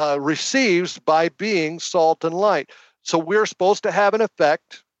receives by being salt and light. So we're supposed to have an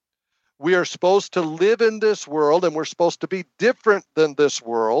effect. We are supposed to live in this world, and we're supposed to be different than this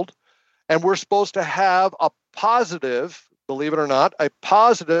world. And we're supposed to have a positive, believe it or not, a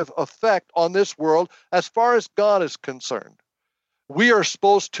positive effect on this world as far as God is concerned. We are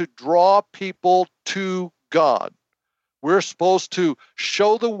supposed to draw people to God. We're supposed to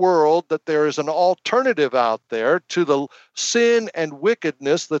show the world that there is an alternative out there to the sin and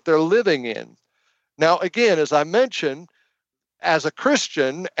wickedness that they're living in. Now, again, as I mentioned, as a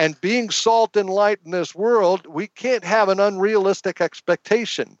Christian and being salt and light in this world, we can't have an unrealistic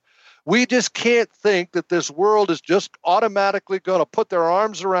expectation. We just can't think that this world is just automatically going to put their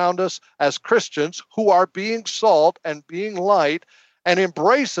arms around us as Christians who are being salt and being light and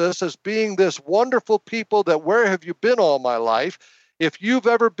embrace us as being this wonderful people that where have you been all my life? If you've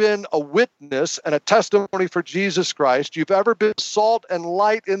ever been a witness and a testimony for Jesus Christ, you've ever been salt and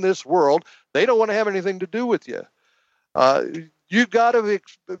light in this world, they don't want to have anything to do with you. You've got to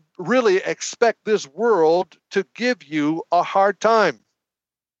really expect this world to give you a hard time.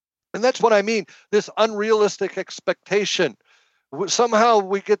 And that's what I mean, this unrealistic expectation. Somehow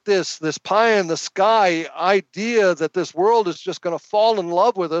we get this pie in the sky idea that this world is just going to fall in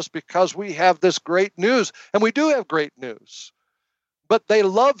love with us because we have this great news. And we do have great news. But they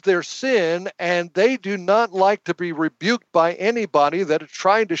love their sin, and they do not like to be rebuked by anybody that is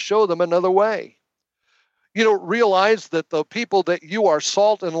trying to show them another way. You don't realize that the people that you are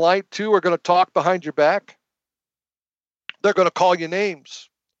salt and light to are going to talk behind your back. They're going to call you names.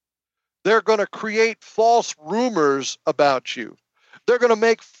 They're going to create false rumors about you. They're going to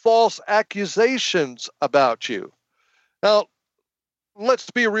make false accusations about you. Now,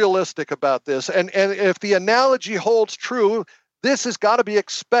 let's be realistic about this. And if the analogy holds true, this has got to be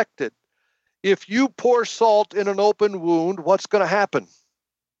expected. If you pour salt in an open wound, what's going to happen?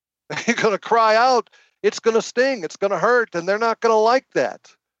 You're going to cry out. It's going to sting. It's going to hurt, and they're not going to like that.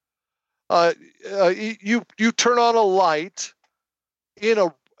 You turn on a light in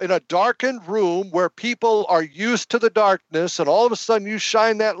a darkened room where people are used to the darkness, and all of a sudden you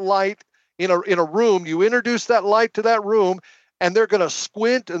shine that light in a room. You introduce that light to that room, and they're going to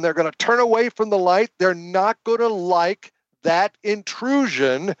squint and they're going to turn away from the light. They're not going to like that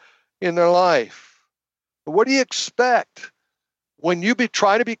intrusion in their life. But what do you expect? When you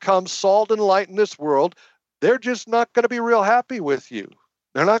try to become salt and light in this world, they're just not going to be real happy with you.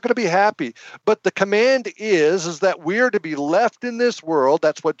 They're not going to be happy. But the command is that we are to be left in this world.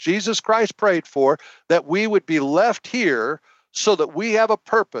 That's what Jesus Christ prayed for, that we would be left here so that we have a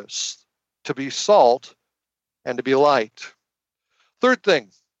purpose to be salt and to be light. Third thing,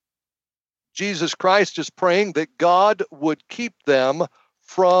 Jesus Christ is praying that God would keep them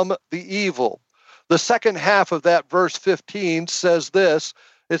from the evil. The second half of that verse 15 says this.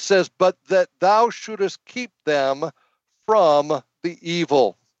 It says, but that thou shouldest keep them from the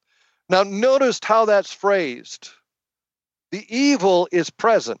evil. Now notice how that's phrased. The evil is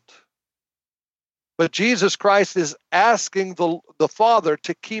present, but Jesus Christ is asking the Father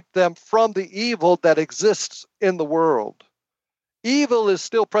to keep them from the evil that exists in the world. Evil is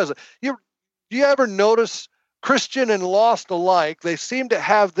still present. Do you ever notice Christian and lost alike, they seem to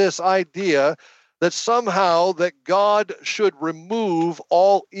have this idea that somehow that God should remove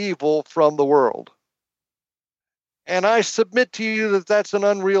all evil from the world. And I submit to you that that's an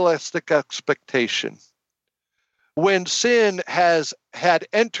unrealistic expectation. When sin had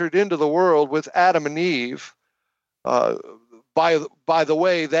entered into the world with Adam and Eve, by the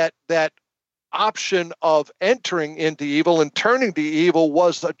way, that option of entering into evil and turning to evil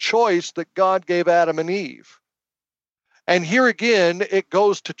was a choice that God gave Adam and Eve. And here again, it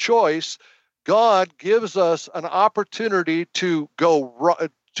goes to choice. God gives us an opportunity to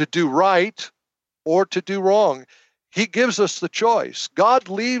do right or to do wrong. He gives us the choice. God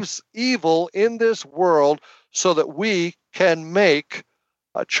leaves evil in this world so that we can make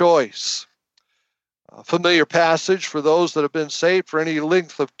a choice. A familiar passage for those that have been saved for any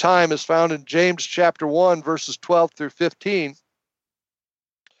length of time is found in James chapter 1, verses 12 through 15.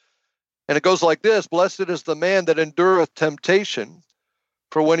 And it goes like this: blessed is the man that endureth temptation,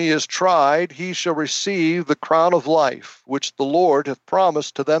 for when he is tried, he shall receive the crown of life, which the Lord hath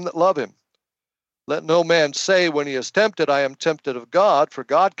promised to them that love him. Let no man say when he is tempted, I am tempted of God, for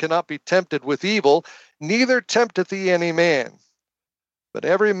God cannot be tempted with evil, neither tempteth he any man. But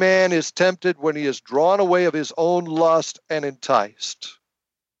every man is tempted when he is drawn away of his own lust and enticed.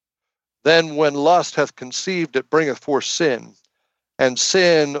 Then when lust hath conceived, it bringeth forth sin, and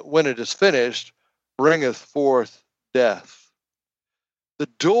sin, when it is finished, bringeth forth death. The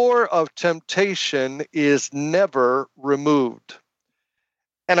door of temptation is never removed.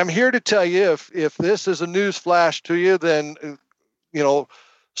 And I'm here to tell you, if this is a news flash to you, then,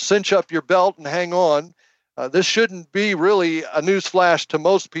 cinch up your belt and hang on. This shouldn't be really a news flash to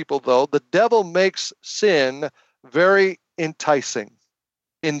most people, though. The devil makes sin very enticing,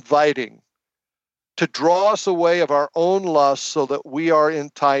 inviting, to draw us away of our own lust so that we are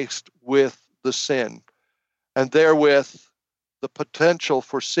enticed with the sin. And therewith, the potential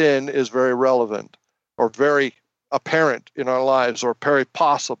for sin is very relevant or very apparent in our lives, or very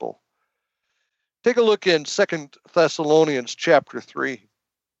possible. Take a look in 2 Thessalonians chapter 3.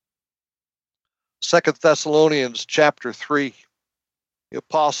 2 Thessalonians chapter 3. The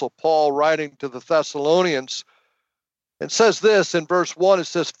Apostle Paul writing to the Thessalonians and says this in verse 1. It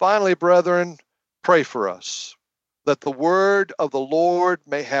says, finally, brethren, pray for us, that the word of the Lord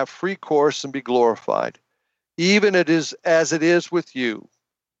may have free course and be glorified, even as it is with you,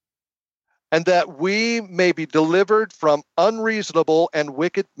 and that we may be delivered from unreasonable and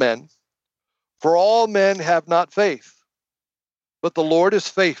wicked men. For all men have not faith, but the Lord is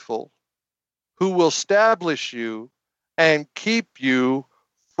faithful, who will establish you and keep you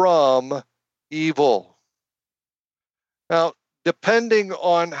from evil. Now, depending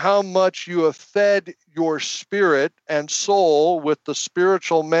on how much you have fed your spirit and soul with the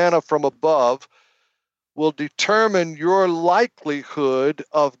spiritual manna from above, will determine your likelihood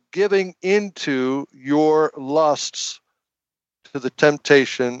of giving into your lusts to the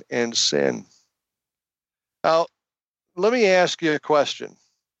temptation and sin. Now, let me ask you a question.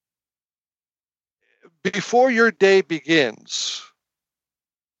 Before your day begins,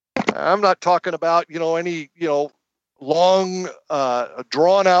 I'm not talking about, any, long,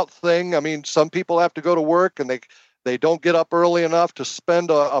 drawn out thing. I mean, some people have to go to work and they don't get up early enough to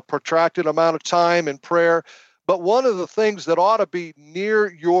spend a protracted amount of time in prayer. But one of the things that ought to be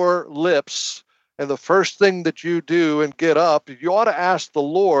near your lips, and the first thing that you do and get up, you ought to ask the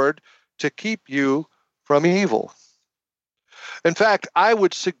Lord to keep you from evil. In fact, I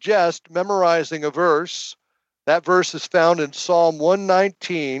would suggest memorizing a verse. That verse is found in Psalm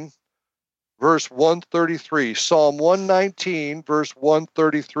 119, verse 133. Psalm 119, verse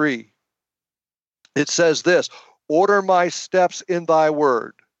 133. It says this: order my steps in thy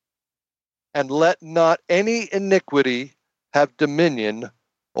word, and let not any iniquity have dominion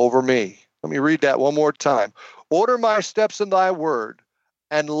over me. Let me read that one more time. Order my steps in thy word,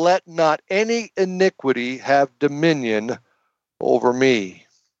 and let not any iniquity have dominion over me.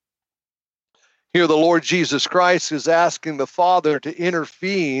 Here the Lord Jesus Christ is asking the Father to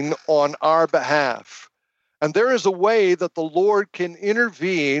intervene on our behalf. And there is a way that the Lord can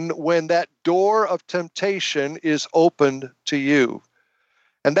intervene when that door of temptation is opened to you.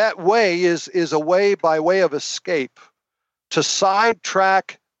 And that way is a way by way of escape, to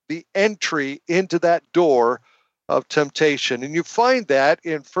sidetrack the entry into that door of temptation. And you find that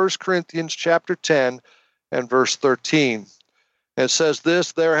in 1 Corinthians chapter 10 and verse 13. And it says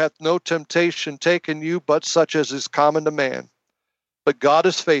this, there hath no temptation taken you but such as is common to man. But God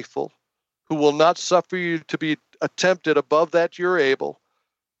is faithful, who will not suffer you to be tempted above that you're able,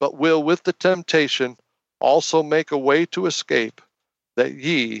 but will with the temptation also make a way to escape, that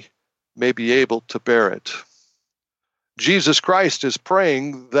ye may be able to bear it. Jesus Christ is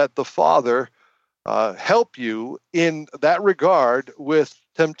praying that the Father help you in that regard with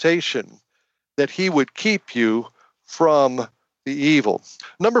temptation, that he would keep you from the evil.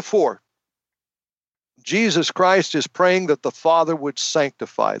 Number 4, Jesus Christ is praying that the Father would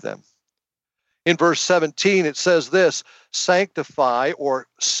sanctify them. In verse 17, it says this, sanctify or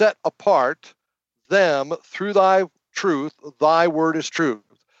set apart them through thy truth, thy word is truth.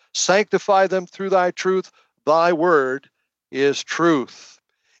 Sanctify them through thy truth, thy word is truth.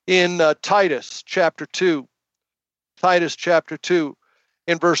 In Titus chapter 2,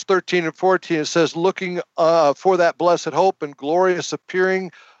 in verse 13 and 14, it says, looking for that blessed hope and glorious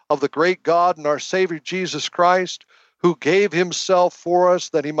appearing of the great God and our Savior Jesus Christ, who gave himself for us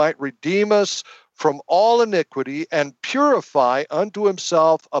that he might redeem us from all iniquity and purify unto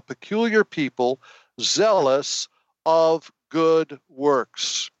himself a peculiar people, zealous of good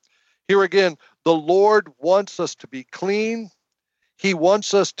works. Here again, the Lord wants us to be clean. He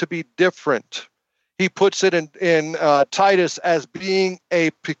wants us to be different. He puts it in Titus as being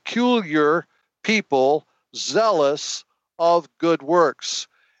a peculiar people, zealous of good works.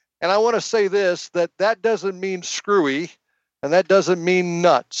 And I want to say this, that doesn't mean screwy, and that doesn't mean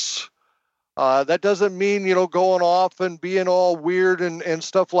nuts. That doesn't mean, going off and being all weird and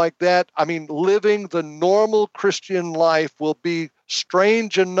stuff like that. I mean, living the normal Christian life will be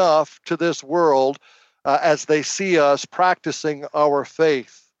strange enough to this world as they see us practicing our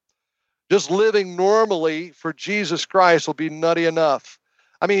faith. Just living normally for Jesus Christ will be nutty enough.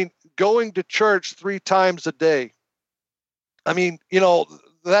 I mean, going to church 3 times a day. I mean,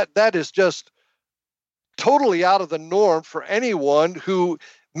 that is just totally out of the norm for anyone who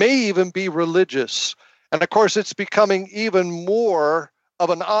may even be religious. And of course, it's becoming even more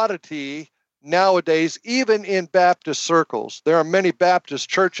of an oddity nowadays, even in Baptist circles. There are many Baptist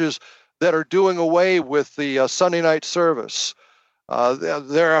churches that are doing away with the Sunday night service.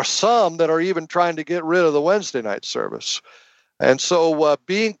 There are some that are even trying to get rid of the Wednesday night service. And so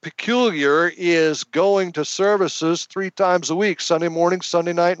being peculiar is going to services 3 times a week, Sunday morning,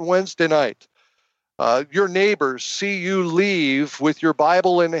 Sunday night, and Wednesday night. Your neighbors see you leave with your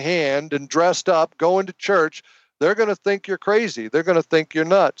Bible in hand and dressed up, going to church. They're going to think you're crazy. They're going to think you're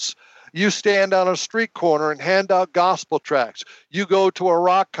nuts. You stand on a street corner and hand out gospel tracts. You go to a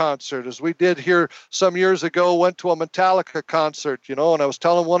rock concert, as we did here some years ago, went to a Metallica concert, and I was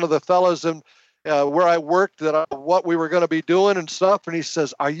telling one of the fellas where I worked that what we were going to be doing and stuff. And he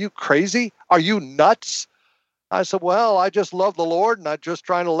says, "Are you crazy? Are you nuts?" I said, "Well, I just love the Lord, and I'm just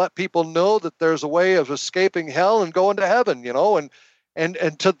trying to let people know that there's a way of escaping hell and going to heaven,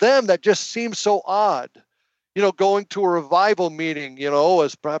 and to them that just seems so odd. Going to a revival meeting,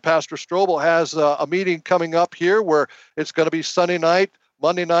 as Pastor Strobel has a meeting coming up here where it's going to be Sunday night,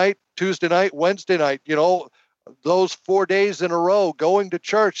 Monday night, Tuesday night, Wednesday night, those 4 days in a row going to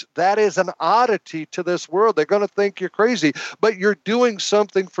church. That is an oddity to this world. They're going to think you're crazy, but you're doing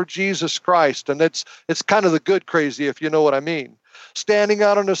something for Jesus Christ. And it's kind of the good crazy, if you know what I mean. Standing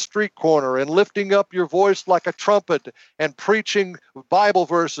out on a street corner and lifting up your voice like a trumpet and preaching Bible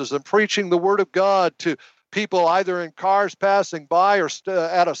verses and preaching the word of God to people either in cars passing by or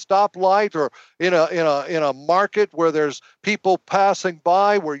at a stoplight or in a market where there's people passing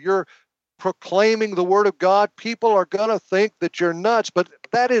by, where you're proclaiming the word of God. People are going to think that you're nuts, but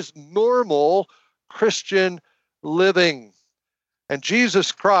that is normal Christian living. And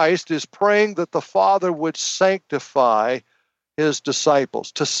Jesus Christ is praying that the Father would sanctify his disciples,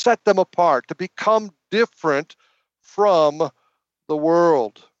 to set them apart, to become different from the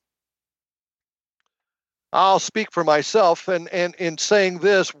world. I'll speak for myself, and in saying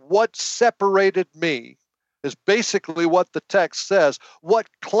this, what separated me is basically what the text says. What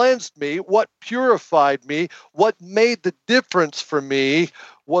cleansed me, what purified me, what made the difference for me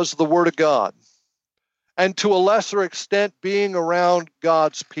was the Word of God. And to a lesser extent, being around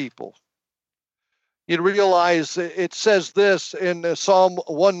God's people. You realize it says this in Psalm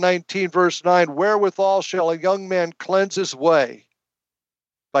 119, verse 9, "Wherewithal shall a young man cleanse his way?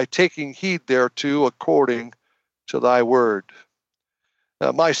 by taking heed thereto according to thy word.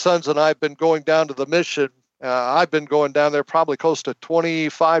 My sons and I have been going down to the mission. I've been going down there probably close to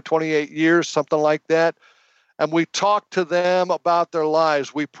 25, 28 years, something like that. And we talk to them about their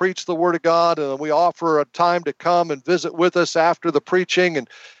lives. We preach the word of God, and we offer a time to come and visit with us after the preaching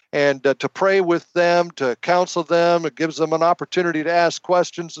and to pray with them, to counsel them. It gives them an opportunity to ask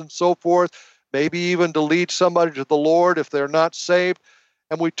questions and so forth, maybe even to lead somebody to the Lord if they're not saved.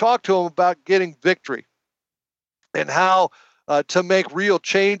 And we talk to them about getting victory and how to make real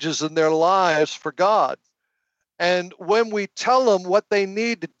changes in their lives for God. And when we tell them what they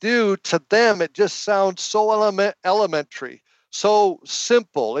need to do, to them, it just sounds so elementary, so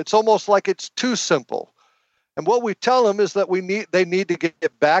simple. It's almost like it's too simple. And what we tell them is that they need to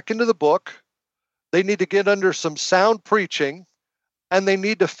get back into the book, they need to get under some sound preaching, and they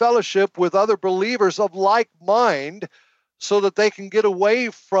need to fellowship with other believers of like mind so that they can get away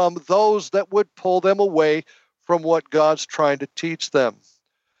from those that would pull them away from what God's trying to teach them.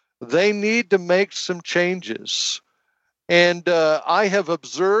 They need to make some changes. And I have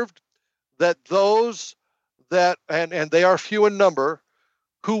observed that those that, and they are few in number,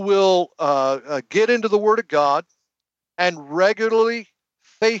 who will get into the Word of God and regularly,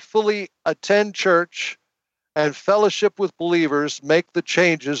 faithfully attend church and fellowship with believers, make the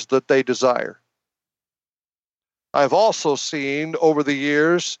changes that they desire. I've also seen over the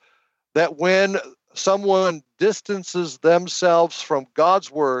years that when someone distances themselves from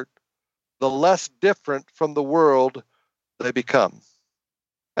God's word, the less different from the world they become.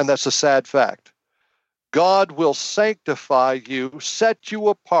 And that's a sad fact. God will sanctify you, set you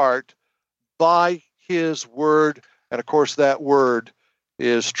apart by his word. And of course, that word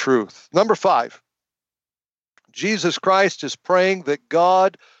is truth. Number 5, Jesus Christ is praying that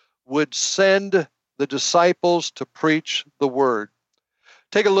God would send the disciples to preach the word.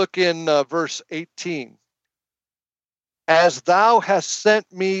 Take a look in verse 18. As thou hast sent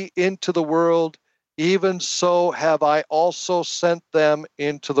me into the world, even so have I also sent them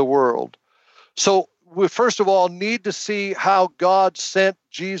into the world. So we first of all need to see how God sent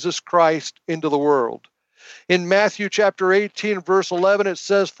Jesus Christ into the world. In Matthew chapter 18, verse 11, it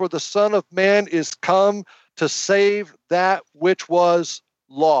says, for the Son of Man is come to save that which was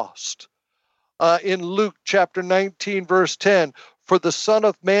lost. In Luke chapter 19, verse 10, for the Son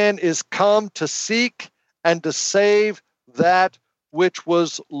of Man is come to seek and to save that which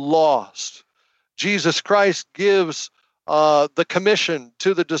was lost. Jesus Christ gives the commission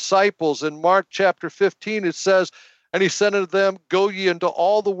to the disciples. In Mark chapter 15, it says, and he said unto them, go ye into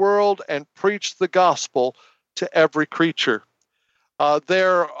all the world and preach the gospel to every creature.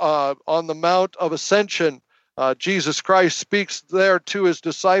 There on the Mount of Ascension, Jesus Christ speaks there to his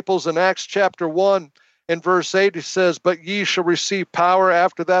disciples in Acts chapter 1. In verse 8, he says, but ye shall receive power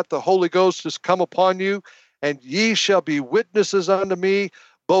after that the Holy Ghost is come upon you, and ye shall be witnesses unto me,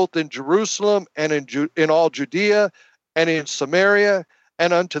 both in Jerusalem and in all Judea and in Samaria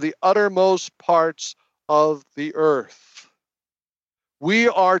and unto the uttermost parts of the earth. We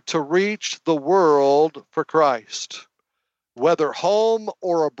are to reach the world for Christ. Whether home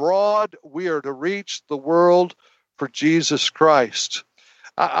or abroad, we are to reach the world for Jesus Christ.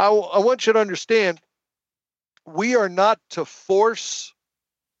 I want you to understand, we are not to force,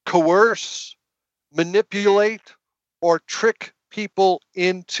 coerce, manipulate, or trick people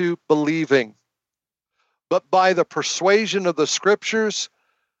into believing, but by the persuasion of the scriptures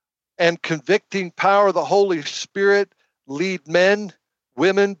and convicting power of the Holy Spirit, lead men,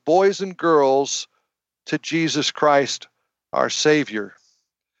 women, boys, and girls to Jesus Christ, our Savior.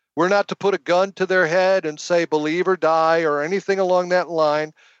 We're not to put a gun to their head and say, believe or die, or anything along that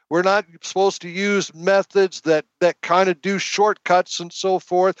line. We're not supposed to use methods that kind of do shortcuts and so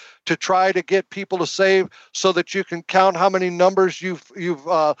forth to try to get people to save so that you can count how many numbers you've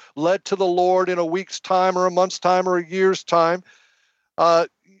led to the Lord in a week's time or a month's time or a year's time.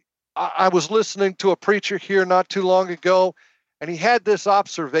 I was listening to a preacher here not too long ago, and he had this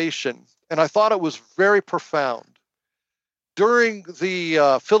observation, and I thought it was very profound. During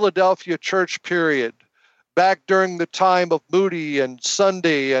the Philadelphia church period, back during the time of Moody and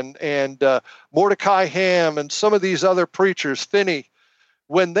Sunday and Mordecai Ham and some of these other preachers, Finney,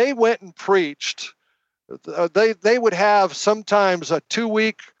 when they went and preached, they would have sometimes a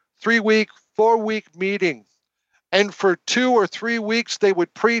 2-week, 3-week, 4-week meeting. And for 2 or 3 weeks, they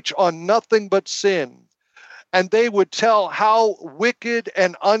would preach on nothing but sin. And they would tell how wicked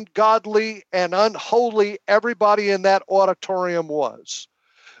and ungodly and unholy everybody in that auditorium was.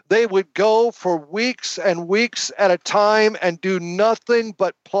 They would go for weeks and weeks at a time and do nothing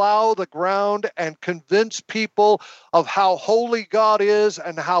but plow the ground and convince people of how holy God is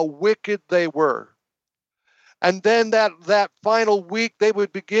and how wicked they were. And then that final week, they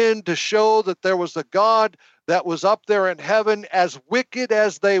would begin to show that there was a God that was up there in heaven. As wicked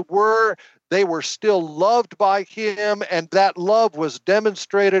as they were still loved by him, and that love was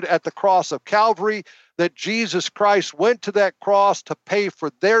demonstrated at the cross of Calvary, that Jesus Christ went to that cross to pay for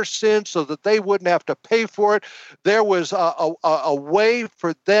their sins so that they wouldn't have to pay for it. There was a way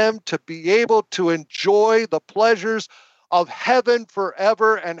for them to be able to enjoy the pleasures of heaven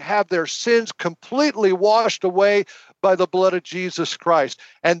forever and have their sins completely washed away by the blood of Jesus Christ.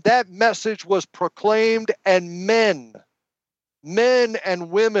 And that message was proclaimed, and men and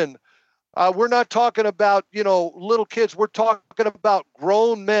women, we're not talking about, little kids. We're talking about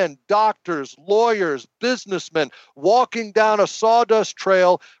grown men, doctors, lawyers, businessmen, walking down a sawdust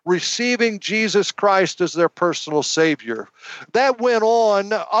trail, receiving Jesus Christ as their personal Savior. That went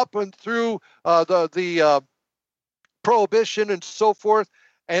on up and through the Prohibition and so forth.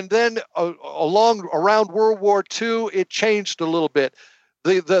 And then around World War II, it changed a little bit.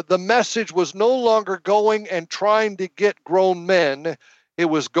 The message was no longer going and trying to get grown men. It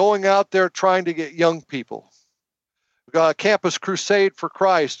was going out there trying to get young people. Campus Crusade for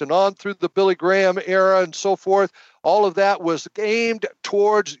Christ and on through the Billy Graham era and so forth. All of that was aimed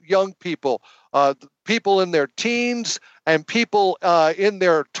towards young people, people in their teens and people in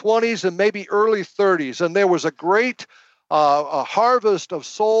their 20s and maybe early 30s. And there was a great a harvest of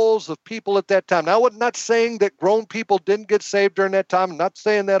souls of people at that time. Now, I'm not saying that grown people didn't get saved during that time. I'm not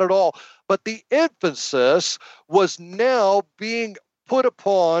saying that at all. But the emphasis was now being put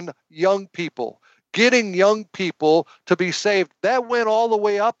upon young people, getting young people to be saved. That went all the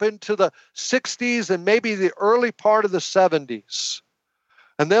way up into the 60s and maybe the early part of the 70s.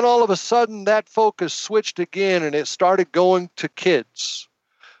 And then all of a sudden that focus switched again and it started going to kids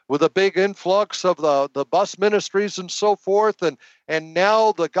with a big influx of the bus ministries and so forth. And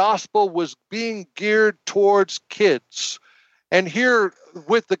now the gospel was being geared towards kids. And here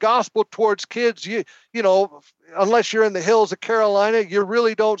with the gospel towards kids, you know, unless you're in the hills of Carolina, you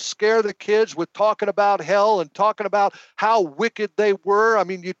really don't scare the kids with talking about hell and talking about how wicked they were. I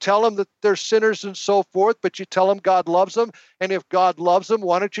mean, you tell them that they're sinners and so forth, but you tell them God loves them. And if God loves them,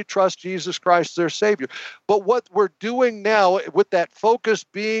 why don't you trust Jesus Christ, their Savior? But what we're doing now with that focus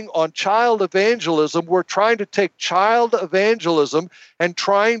being on child evangelism, we're trying to take child evangelism and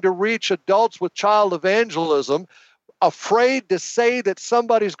trying to reach adults with child evangelism, afraid to say that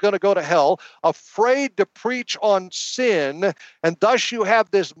somebody's going to go to hell, afraid to preach on sin, and thus you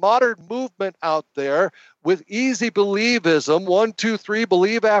have this modern movement out there with easy believism, 1, 2, 3,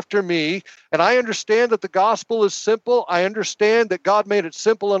 believe after me. And I understand that the gospel is simple. I understand that God made it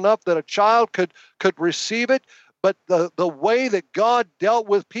simple enough that a child could receive it. But the way that God dealt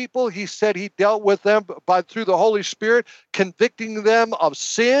with people, he said he dealt with them through the Holy Spirit, convicting them of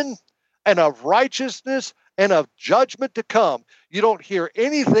sin and of righteousness and of judgment to come. You don't hear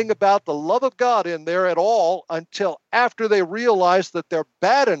anything about the love of God in there at all until after they realize that they're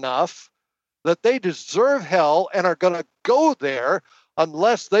bad enough that they deserve hell and are going to go there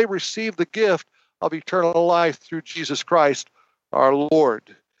unless they receive the gift of eternal life through Jesus Christ our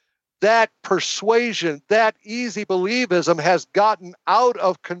Lord. That persuasion, that easy believism has gotten out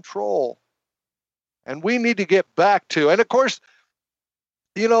of control. And we need to get back to, and of course,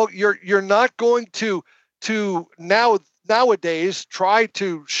 you know, you're not going to nowadays try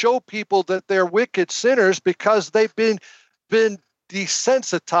to show people that they're wicked sinners because they've been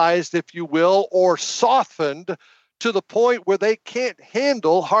desensitized, if you will, or softened to the point where they can't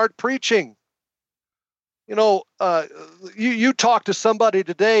handle hard preaching. You know, you talk to somebody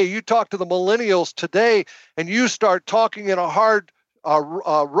today, you talk to the millennials today, and you start talking in a hard,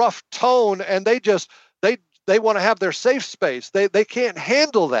 rough tone, and they want to have their safe space. They can't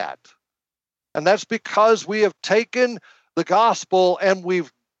handle that. And that's because we have taken the gospel and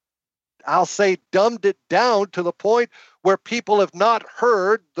we've, I'll say, dumbed it down to the point where people have not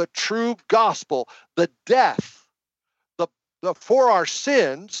heard the true gospel, the death, the for our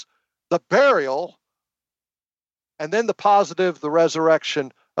sins, the burial, and then the positive, the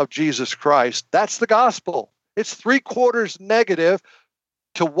resurrection of Jesus Christ. That's the gospel. It's 3/4 negative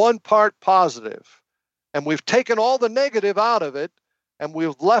to 1 part positive. And we've taken all the negative out of it, and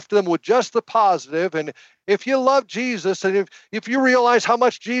we've left them with just the positive. And if you love Jesus, and if you realize how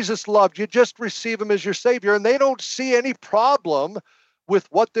much Jesus loved you, just receive him as your Savior. And they don't see any problem with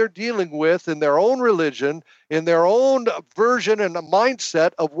what they're dealing with in their own religion, in their own version and a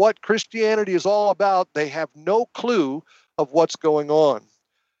mindset of what Christianity is all about. They have no clue of what's going on.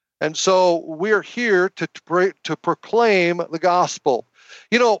 And so we're here to proclaim the gospel.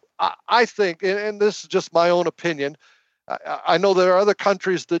 You know, I think, and this is just my own opinion, I know there are other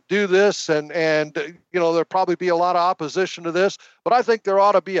countries that do this, and there'll probably be a lot of opposition to this, but I think there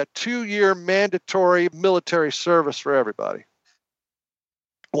ought to be a 2-year mandatory military service for everybody.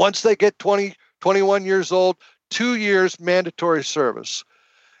 Once they get 20, 21 years old, 2 years mandatory service.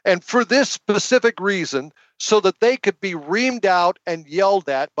 And for this specific reason, so that they could be reamed out and yelled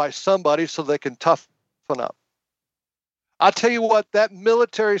at by somebody so they can toughen up. I'll tell you what, that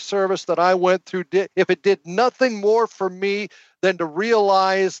military service that I went through, if it did nothing more for me than to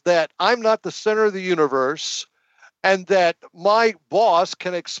realize that I'm not the center of the universe and that my boss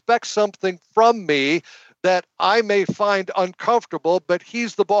can expect something from me that I may find uncomfortable, but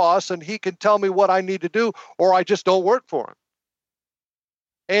he's the boss and he can tell me what I need to do, or I just don't work for him.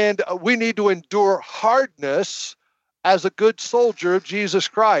 And we need to endure hardness as a good soldier of Jesus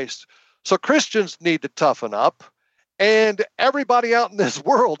Christ. So Christians need to toughen up. And everybody out in this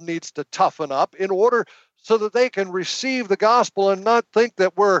world needs to toughen up in order so that they can receive the gospel and not think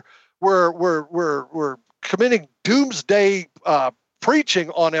that we're committing doomsday preaching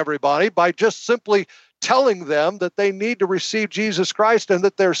on everybody by just simply telling them that they need to receive Jesus Christ and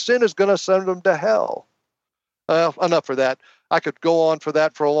that their sin is going to send them to hell. Enough for that. I could go on for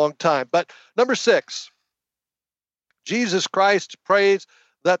that for a long time. But number 6, Jesus Christ prays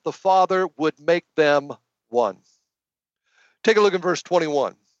that the Father would make them one. Take a look at verse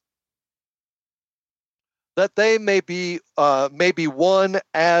 21. That they may be one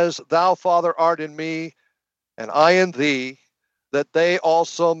as thou, Father, art in me, and I in thee, that they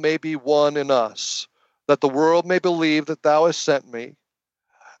also may be one in us, that the world may believe that thou hast sent me.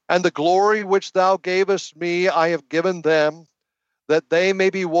 And the glory which thou gavest me I have given them, that they may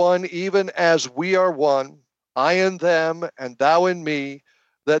be one even as we are one, I in them, and thou in me,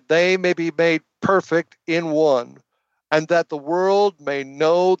 that they may be made perfect in one, and that the world may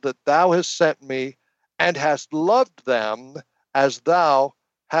know that thou hast sent me, and hast loved them as thou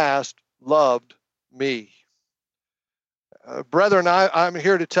hast loved me. Brethren, I'm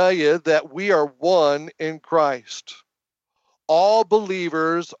here to tell you that we are one in Christ. All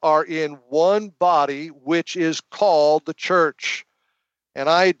believers are in one body, which is called the church. And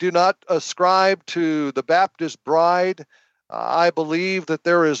I do not ascribe to the Baptist bride. I believe that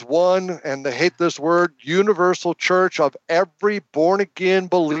there is one, and they hate this word, universal church of every born-again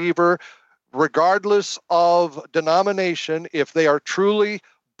believer, regardless of denomination. If they are truly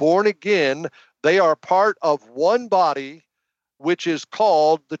born again, they are part of one body, which is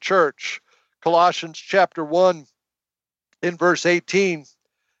called the church. Colossians chapter 1 in verse 18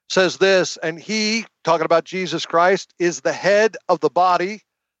 says this, and he, talking about Jesus Christ, is the head of the body,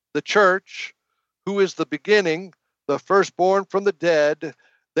 the church, who is the beginning, the firstborn from the dead,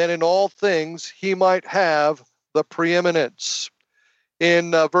 that in all things he might have the preeminence.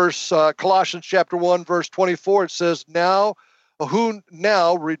 In Colossians chapter 1, verse 24, it says, who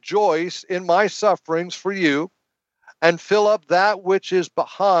now rejoice in my sufferings for you, and fill up that which is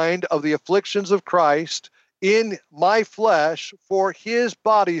behind of the afflictions of Christ in my flesh for his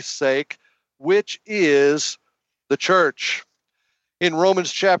body's sake, which is the church. In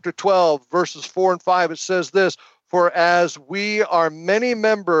Romans chapter 12, verses 4 and 5, it says this, for as we have many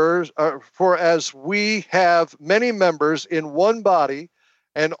members in one body,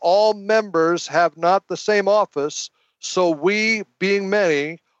 and all members have not the same office, so we, being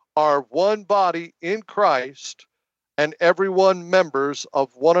many, are one body in Christ, and everyone members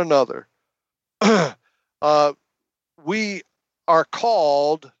of one another. We are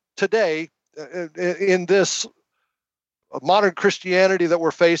called today in this modern Christianity that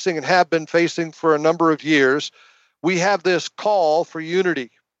we're facing and have been facing for a number of years. We have this call for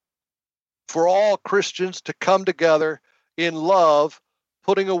unity, for all Christians to come together in love,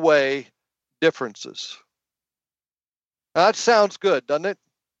 putting away differences. Now, that sounds good, doesn't it?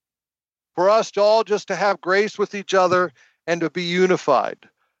 For us to all just to have grace with each other and to be unified,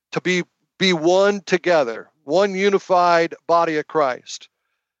 to be one together, one unified body of Christ.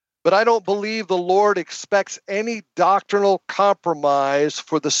 But I don't believe the Lord expects any doctrinal compromise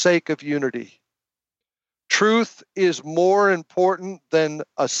for the sake of unity. Truth is more important than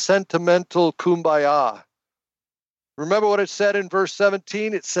a sentimental kumbaya. Remember what it said in verse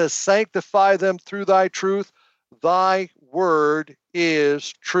 17? It says, sanctify them through thy truth. Thy word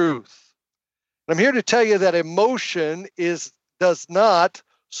is truth. And I'm here to tell you that emotion does not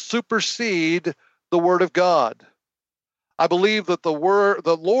supersede the word of God. I believe that the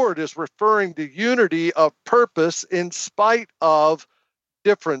Lord is referring to unity of purpose in spite of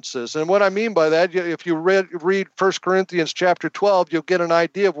differences. And what I mean by that, if you read 1 Corinthians chapter 12, you'll get an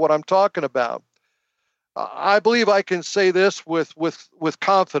idea of what I'm talking about. I believe I can say this with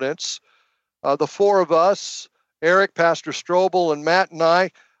confidence. The four of us, Eric, Pastor Strobel, and Matt and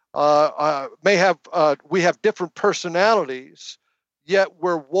I, we have different personalities, yet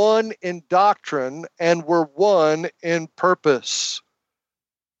we're one in doctrine and we're one in purpose.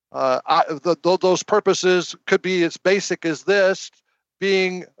 Those purposes could be as basic as this,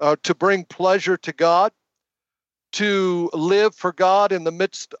 being to bring pleasure to God, to live for God in the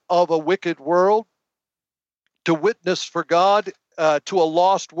midst of a wicked world, to witness for God to a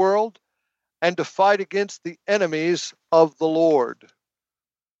lost world, and to fight against the enemies of the Lord.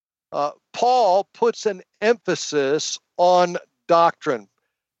 Paul puts an emphasis on doctrine,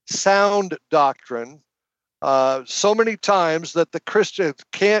 sound doctrine, so many times that the Christians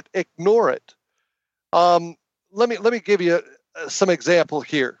can't ignore it. Let me give you some example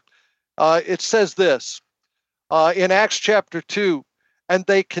here. It says this in Acts chapter 2, and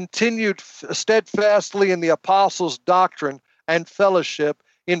they continued steadfastly in the apostles' doctrine and fellowship,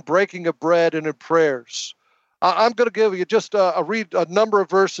 in breaking of bread and in prayers. I'm going to give you just read a number of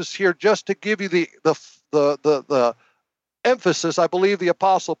verses here just to give you the emphasis I believe the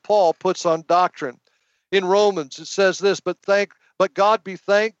Apostle Paul puts on doctrine. In Romans, it says this, but God be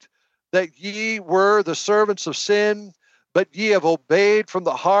thanked that ye were the servants of sin, but ye have obeyed from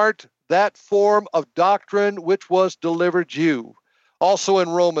the heart that form of doctrine which was delivered you. Also in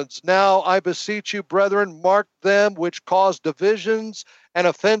Romans, now I beseech you, brethren, mark them which cause divisions and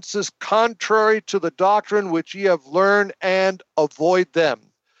offenses contrary to the doctrine which ye have learned, and avoid them.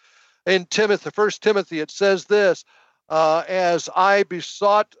 In 1 Timothy, it says this, as I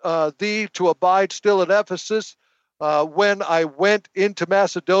besought thee to abide still at Ephesus, when I went into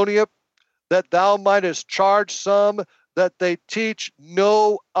Macedonia, that thou mightest charge some that they teach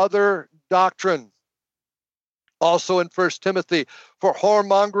no other doctrine. Also in 1 Timothy, for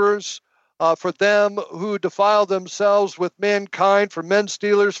whoremongers, for them who defile themselves with mankind, for men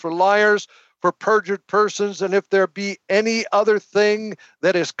stealers, for liars, for perjured persons, and if there be any other thing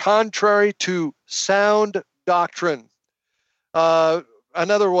that is contrary to sound doctrine.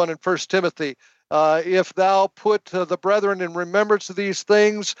 Another one in 1 Timothy, if thou put the brethren in remembrance of these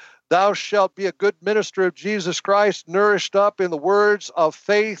things, thou shalt be a good minister of Jesus Christ, nourished up in the words of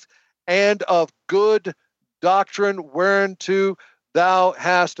faith and of good doctrine whereunto thou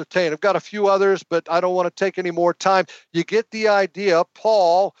hast attained. I've got a few others, but I don't want to take any more time. You get the idea.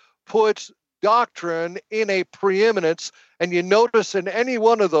 Paul puts doctrine in a preeminence, and you notice in any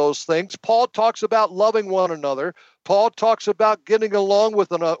one of those things, Paul talks about loving one another. Paul talks about getting along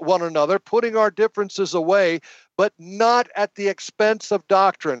with one another, putting our differences away, but not at the expense of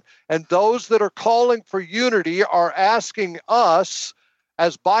doctrine. And those that are calling for unity are asking us,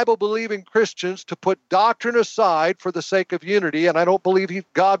 as Bible-believing Christians, to put doctrine aside for the sake of unity, and I don't believe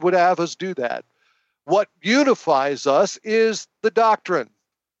God would have us do that. What unifies us is the doctrine,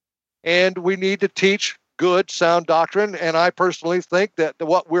 and we need to teach good, sound doctrine, and I personally think that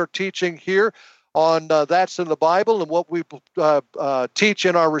what we're teaching here on That's in the Bible and what we teach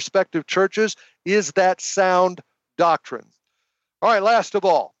in our respective churches is that sound doctrine. All right, last of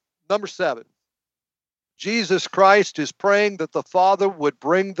all, number 7. Jesus Christ is praying that the Father would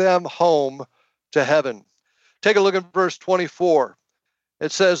bring them home to heaven. Take a look at verse 24.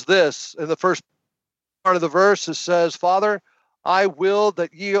 It says this, in the first part of the verse, it says, Father, I will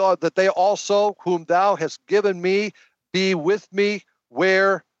that they also, whom thou hast given me, be with me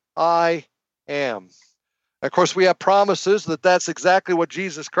where I am. Of course, we have promises that that's exactly what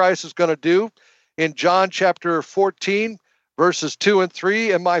Jesus Christ is going to do. In John chapter 14, verses 2 and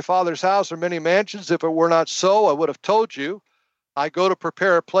 3, in my Father's house are many mansions. If it were not so, I would have told you. I go to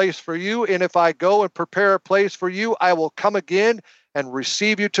prepare a place for you, and if I go and prepare a place for you, I will come again and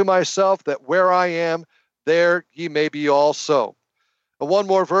receive you to myself, that where I am, there ye may be also. And one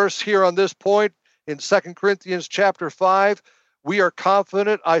more verse here on this point, in 2 Corinthians chapter 5, we are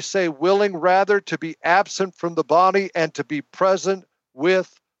confident, I say willing rather, to be absent from the body and to be present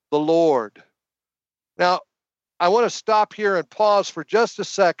with the Lord. Now, I want to stop here and pause for just a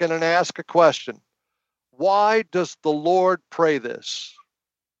second and ask a question. Why does the Lord pray this?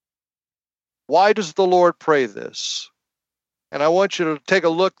 Why does the Lord pray this? And I want you to take a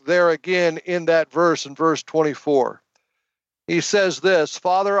look there again in that verse, in verse 24. He says this,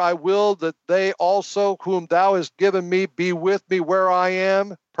 Father, I will that they also whom thou hast given me be with me where I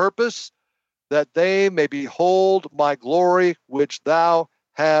am, purpose, that they may behold my glory which thou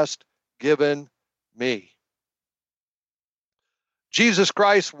hast given me. Jesus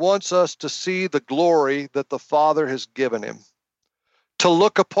Christ wants us to see the glory that the Father has given him, to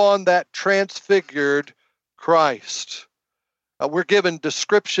look upon that transfigured Christ. We're given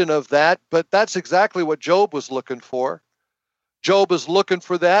description of that, but that's exactly what Job was looking for. Job is looking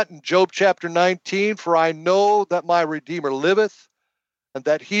for that in Job chapter 19, for I know that my Redeemer liveth, and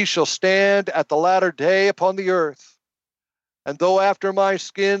that he shall stand at the latter day upon the earth. And though after my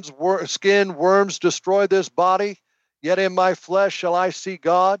skin worms destroy this body, yet in my flesh shall I see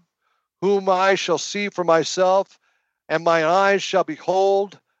God, whom I shall see for myself, and mine eyes shall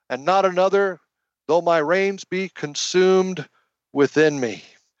behold, and not another, though my reins be consumed within me.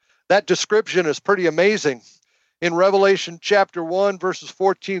 That description is pretty amazing. In Revelation chapter 1, verses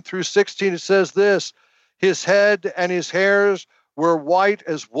 14 through 16, it says this, his head and his hairs were white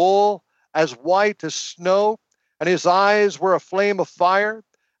as wool, as white as snow, and his eyes were a flame of fire,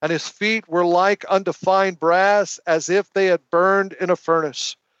 and his feet were like unto fine brass, as if they had burned in a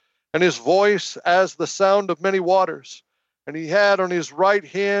furnace, and his voice as the sound of many waters. And he had on his right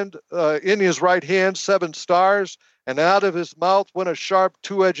hand, in his right hand, 7 stars, and out of his mouth went a sharp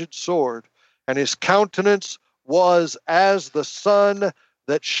two-edged sword, and his countenance was as the sun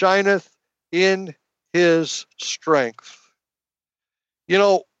that shineth in his strength. You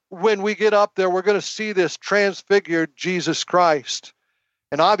know, when we get up there, we're going to see this transfigured Jesus Christ.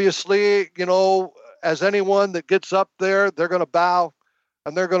 And obviously, you know, as anyone that gets up there, they're going to bow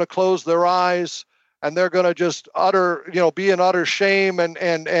and they're going to close their eyes and they're going to just be in utter shame and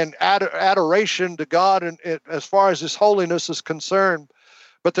adoration to God and as far as his holiness is concerned.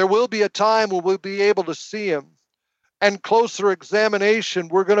 But there will be a time when we'll be able to see him. And closer examination,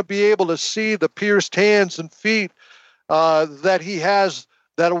 we're going to be able to see the pierced hands and feet that he has.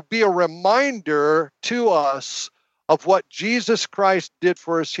 That'll be a reminder to us of what Jesus Christ did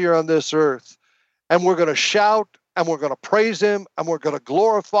for us here on this earth. And we're going to shout, and we're going to praise him, and we're going to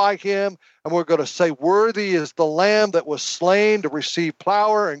glorify him, and we're going to say, worthy is the Lamb that was slain to receive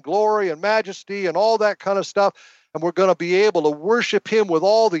power and glory and majesty and all that kind of stuff. And we're going to be able to worship him with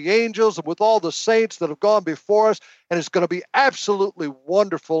all the angels and with all the saints that have gone before us. And it's going to be absolutely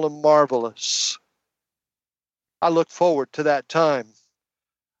wonderful and marvelous. I look forward to that time.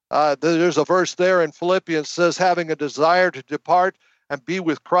 There's a verse there in Philippians says, having a desire to depart and be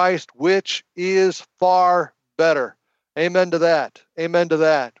with Christ, which is far better. Amen to that. Amen to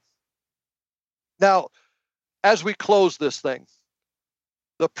that. Now, as we close this thing,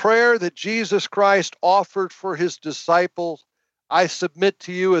 the prayer that Jesus Christ offered for his disciples, I submit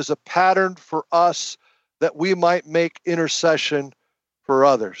to you as a pattern for us that we might make intercession for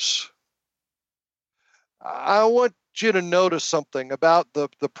others. I want you to notice something about the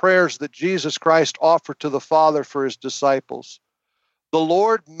prayers that Jesus Christ offered to the Father for his disciples. The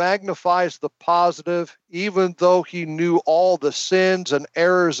Lord magnifies the positive, even though he knew all the sins and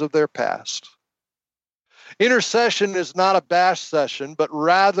errors of their past. Intercession is not a bash session, but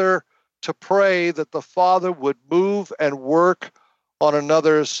rather to pray that the Father would move and work on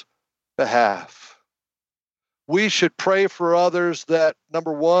another's behalf. We should pray for others that,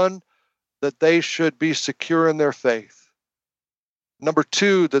 number one, that they should be secure in their faith. Number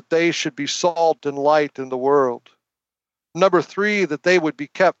two, that they should be salt and light in the world. Number three, that they would be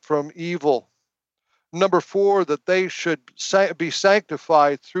kept from evil. Number four, that they should be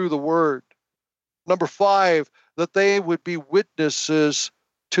sanctified through the word. Number five, that they would be witnesses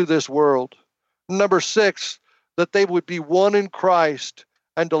to this world. Number six, that they would be one in Christ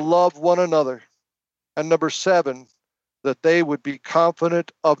and to love one another. And number seven, that they would be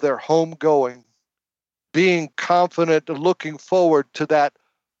confident of their home going, being confident and looking forward to that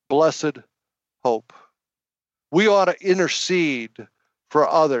blessed hope. We ought to intercede for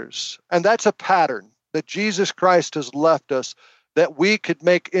others. And that's a pattern that Jesus Christ has left us, that we could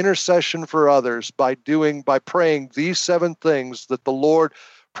make intercession for others by praying these 7 things that the Lord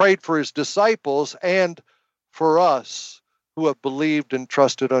prayed for his disciples and for us who have believed and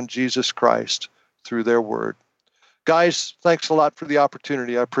trusted on Jesus Christ through their word. Guys, thanks a lot for the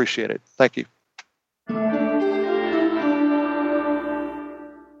opportunity. I appreciate it. Thank you.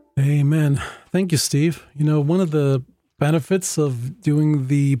 Amen. Thank you, Steve. You know, one of the benefits of doing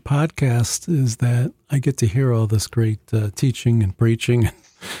the podcast is that I get to hear all this great teaching and preaching,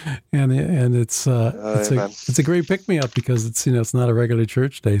 and it's a great pick me up because it's not a regular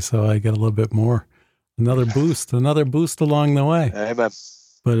church day, so I get a little bit more, another boost along the way. Amen.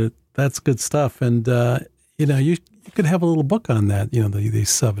 But that's good stuff, and you could have a little book on that. These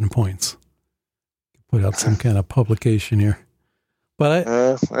 7 points. Put out some kind of publication here. But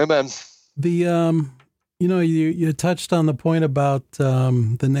amen. You touched on the point about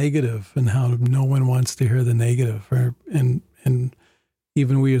the negative and how no one wants to hear the negative, and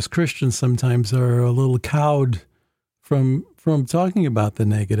even we as Christians sometimes are a little cowed from talking about the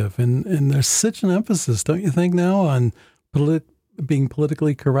negative, and there's such an emphasis, don't you think, now on being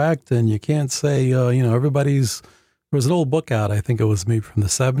politically correct, and you can't say, everybody's. There was an old book out, I think it was maybe from the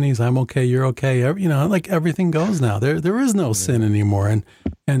 70s. I'm okay, you're okay. Like everything goes now. There is no sin anymore, and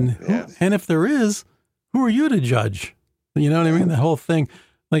if there is, who are you to judge? You know what I mean? The whole thing,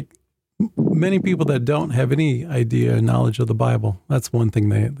 like many people that don't have any idea or knowledge of the Bible, that's one thing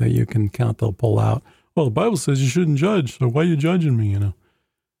that you can count. They'll pull out. Well, the Bible says you shouldn't judge, so why are you judging me? And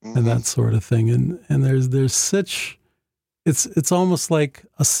that sort of thing. And there's such, it's almost like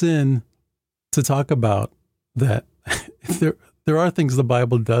a sin to talk about that. There are things the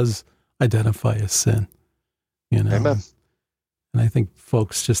Bible does identify as sin, Amen. And I think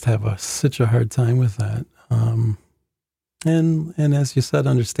folks just have such a hard time with that. And as you said,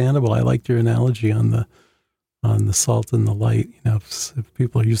 understandable. I liked your analogy on the salt and the light. If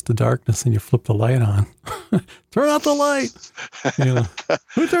people are used to darkness and you flip the light on, turn out the light.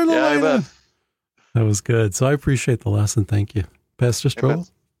 Who turned the light on? That was good. So I appreciate the lesson. Thank you, Pastor Strobel.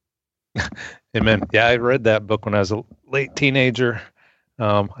 Amen. Yeah, I read that book when I was a late teenager.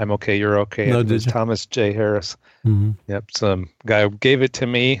 I'm okay, you're okay. No, it was Thomas J. Harris. Mm-hmm. Yep, some guy gave it to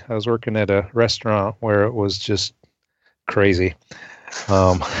me. I was working at a restaurant where it was just crazy.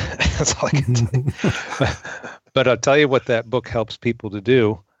 That's all I can tell you. But I'll tell you what that book helps people to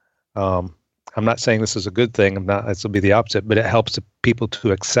do. I'm not saying this is a good thing. This will be the opposite, but it helps people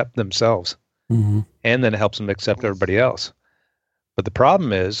to accept themselves. Mm-hmm. And then it helps them accept everybody else. But the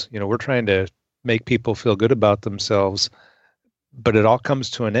problem is, we're trying to make people feel good about themselves, but it all comes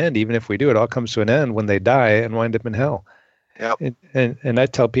to an end. Even if we do, it all comes to an end when they die and wind up in hell. Yep. And I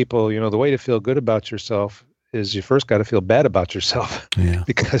tell people, the way to feel good about yourself is you first got to feel bad about yourself. Yeah.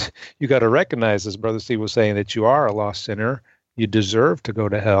 Because you got to recognize, as Brother Steve was saying, that you are a lost sinner. You deserve to go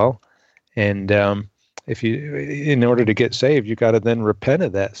to hell. And in order to get saved, you got to then repent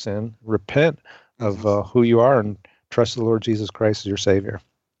of that sin, repent of who you are, and trust the Lord Jesus Christ as your Savior.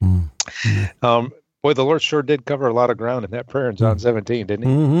 Mm-hmm. Boy, the Lord sure did cover a lot of ground in that prayer in John 17, didn't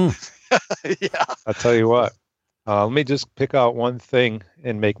he? Mm-hmm. Yeah. I'll tell you what. Let me just pick out one thing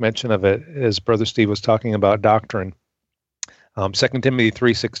and make mention of it, as Brother Steve was talking about doctrine. 2 Timothy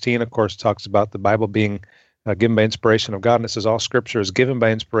 3:16, of course, talks about the Bible being given by inspiration of God, and it says all Scripture is given by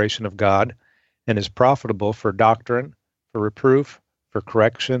inspiration of God and is profitable for doctrine, for reproof, for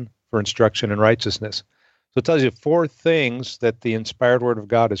correction, for instruction in righteousness. So it tells you 4 things that the inspired Word of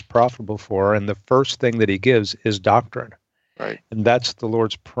God is profitable for, and the first thing that he gives is doctrine. Right. And that's the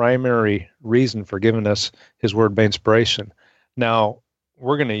Lord's primary reason for giving us his Word by inspiration. Now,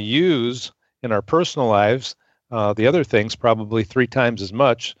 we're going to use in our personal lives the other things probably 3 times as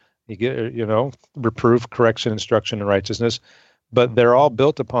much. You get, reproof, correction, instruction, and righteousness, but they're all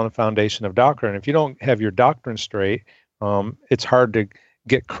built upon the foundation of doctrine. If you don't have your doctrine straight, it's hard to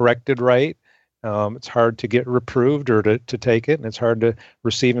get corrected right. It's hard to get reproved or to take it, and it's hard to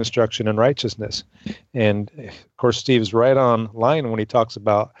receive instruction in righteousness. And, of course, Steve's right on line when he talks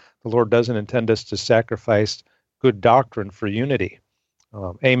about the Lord doesn't intend us to sacrifice good doctrine for unity.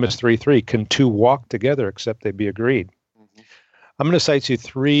 Amos 3:3, can 2 walk together except they be agreed? Mm-hmm. I'm going to cite you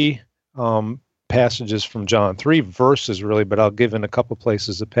 3 passages from John, 3 verses really, but I'll give in a couple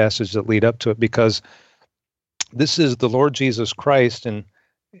places the passage that lead up to it, because this is the Lord Jesus Christ and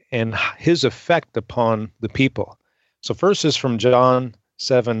his effect upon the people. So first is from John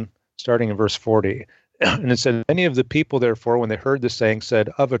 7, starting in verse 40. And it said, many of the people, therefore, when they heard this saying, said,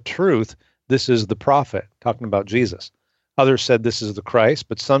 of a truth, this is the prophet, talking about Jesus. Others said, this is the Christ,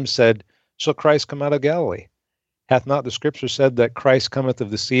 but some said, shall Christ come out of Galilee? Hath not the Scripture said that Christ cometh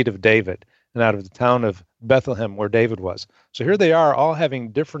of the seed of David, and out of the town of Bethlehem, where David was? So here they are, all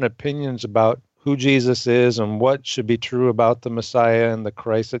having different opinions about who Jesus is and what should be true about the Messiah and the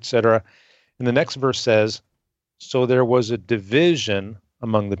Christ, etc. And the next verse says, so there was a division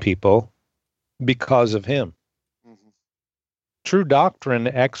among the people because of him. Mm-hmm. True doctrine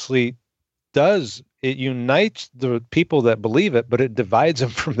actually it unites the people that believe it, but it divides them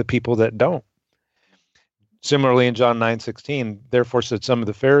from the people that don't. Similarly, in John 9:16, therefore said some of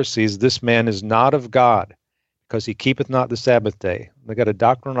the Pharisees, this man is not of God, because he keepeth not the Sabbath day. They got a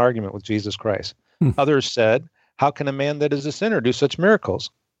doctrinal argument with Jesus Christ. Others said, how can a man that is a sinner do such miracles?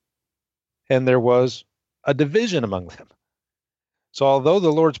 And there was a division among them. So although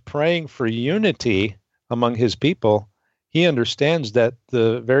the Lord's praying for unity among his people, he understands that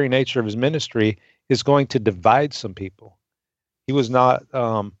the very nature of his ministry is going to divide some people. He was not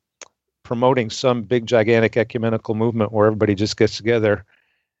promoting some big, gigantic ecumenical movement where everybody just gets together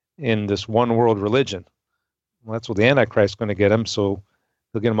in this one world religion. Well, that's what the Antichrist is going to get them, so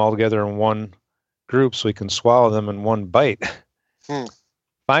he'll get them all together in one group so he can swallow them in one bite. Hmm.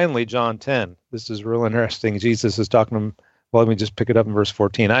 Finally, John 10. This is real interesting. Jesus is talking to him. Well, let me just pick it up in verse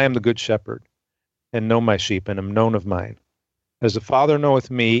 14. I am the good shepherd, and know my sheep, and am known of mine. As the Father knoweth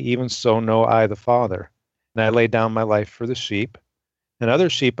me, even so know I the Father. And I lay down my life for the sheep. And other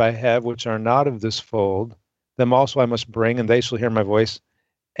sheep I have which are not of this fold, them also I must bring, and they shall hear my voice.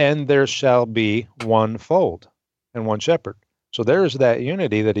 And there shall be one fold and one shepherd. So there is that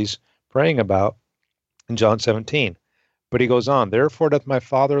unity that he's praying about in John 17. But he goes on, therefore doth my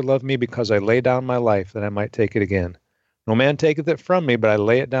Father love me, because I lay down my life that I might take it again. No man taketh it from me, but I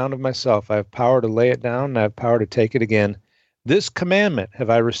lay it down of myself. I have power to lay it down, and I have power to take it again. This commandment have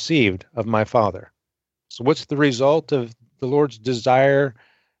I received of my Father. So what's the result of the Lord's desire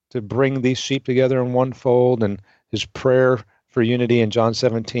to bring these sheep together in one fold, and his prayer for unity in John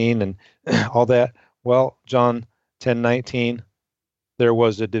 17 and all that? Well, John 10:19, there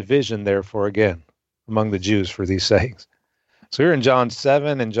was a division, therefore, again, among the Jews for these sayings. So here in John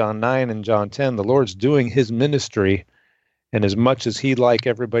 7 and John 9 and John 10, the Lord's doing his ministry, and as much as he'd like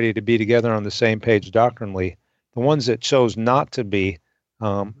everybody to be together on the same page doctrinally, the ones that chose not to be,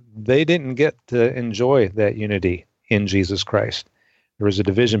 they didn't get to enjoy that unity in Jesus Christ. There was a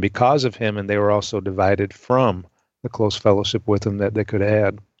division because of him, and they were also divided from the close fellowship with him that they could have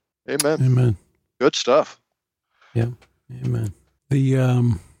had. Amen. Amen. Good stuff. Yeah. Amen.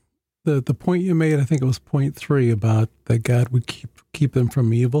 The point you made, I think it was point 3, about that God would keep them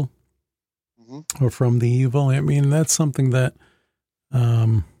from evil, or from the evil. I mean, that's something that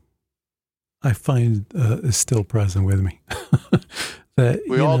I find is still present with me. That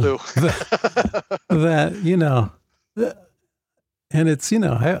we all do. And it's,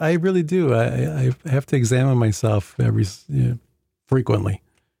 I really do. I have to examine myself frequently,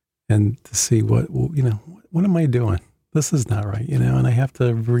 and to see what am I doing? This is not right, and I have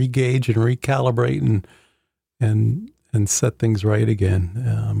to re-gauge and recalibrate and set things right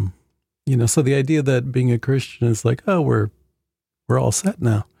again. So the idea that being a Christian is like, oh, we're all set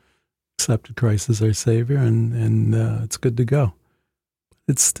now, accepted Christ as our Savior, and it's good to go.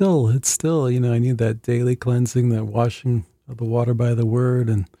 It's still, I need that daily cleansing, that washing of the water by the Word,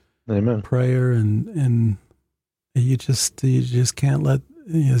 and Amen. Prayer, and you just can't let,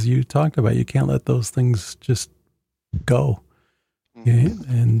 as you talked about, you can't let those things just go. Okay?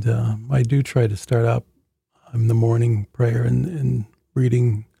 And I do try to start out in the morning prayer and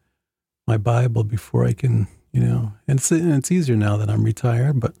reading my Bible before I can, and it's easier now that I'm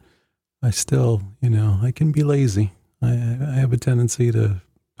retired, but I still, I can be lazy. I have a tendency to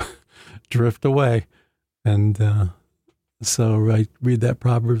drift away. And so I read that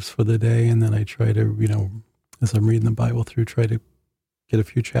Proverbs for the day, and then I try to, as I'm reading the Bible through, try to get a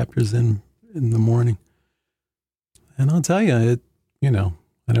few chapters in the morning. And I'll tell you, I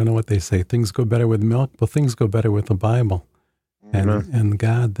don't know what they say. Things go better with milk, but things go better with the Bible and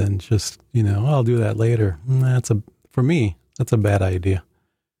God than just, I'll do that later. For me, that's a bad idea.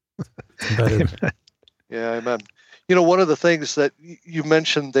 Amen. Yeah, amen. One of the things that you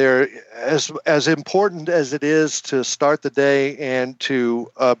mentioned there, as important as it is to start the day and to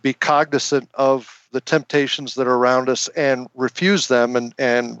be cognizant of the temptations that are around us and refuse them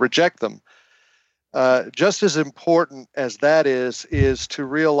and reject them, just as important as that is to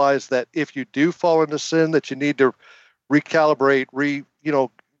realize that if you do fall into sin, that you need to recalibrate,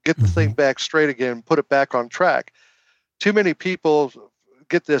 get the thing back straight again, put it back on track. Too many people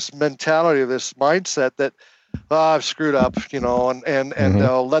get this mentality, this mindset that, I've screwed up, and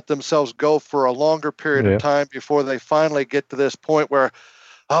they'll let themselves go for a longer period of time before they finally get to this point where,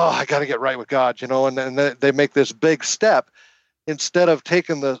 I got to get right with God, and they make this big step instead of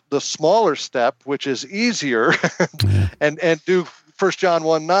taking the smaller step, which is easier, and do 1 John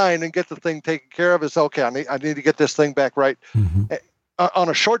 1:9 and get the thing taken care of. Is okay. I need to get this thing back right on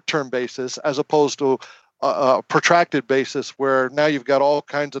a short-term basis, as opposed to a protracted basis where now you've got all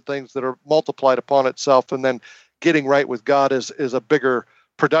kinds of things that are multiplied upon itself, and then getting right with God is a bigger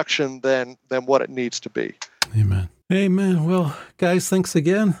production than what it needs to be. Amen. Amen. Well, guys, thanks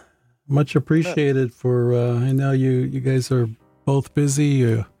again. Much appreciated. For I know you guys are both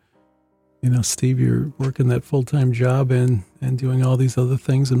busy. Steve, you're working that full-time job and doing all these other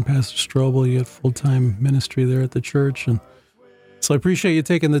things, and Pastor Strobel, you have full-time ministry there at the church, and so I appreciate you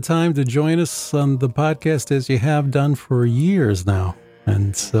taking the time to join us on the podcast, as you have done for years now.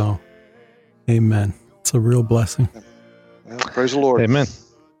 And so, amen. It's a real blessing. Well, praise the Lord. Amen.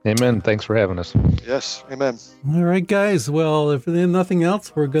 Amen. Thanks for having us. Yes. Amen. All right, guys. Well, if there's nothing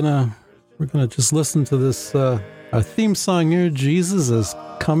else, we're gonna just listen to this our theme song here. Jesus is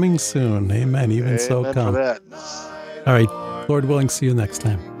coming soon. Amen. Even so, come. For that. All right. Lord willing, see you next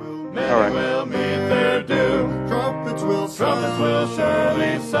time. Many will meet their doom. Trumpets will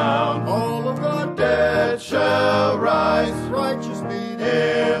surely sound. All of the dead shall rise. Righteous beat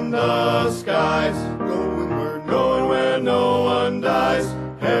in the skies. Going where no one dies.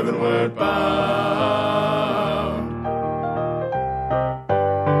 Heavenward bound.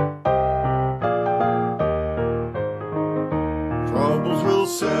 Troubles will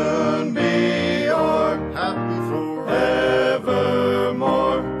soon be o'er. Happy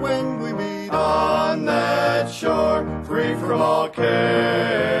forevermore. When we meet on that shore, free from all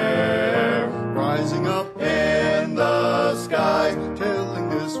care. Rising up in the sky, telling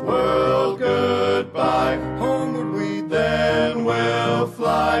this world goodbye. Homeward we then will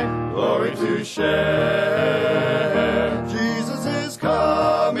fly, glory to share. Jesus is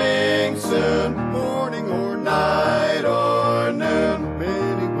coming soon, morning or night or noon.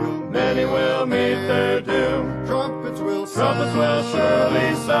 Many will meet their doom. Trumpets will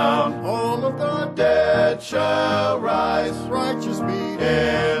surely sound. All of the dead shall rise. Righteous beat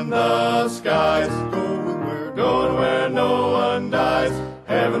in the skies. Going where no one dies.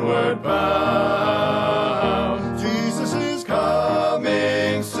 Heavenward bound. Jesus is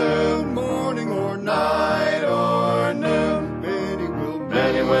coming soon, morning or night or noon.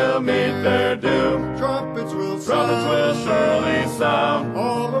 Many will meet their doom. Trumpets will surely sound.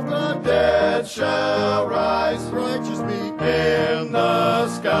 All of the dead shall rise. Righteous beat in the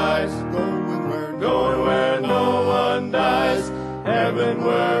skies. Going where no one dies.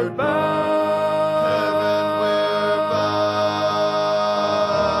 Heavenward bound.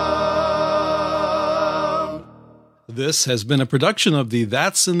 This has been a production of the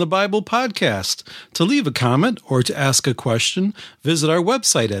That's in the Bible podcast. To leave a comment or to ask a question, visit our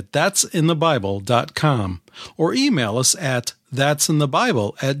website at that'sinthebible.com or email us at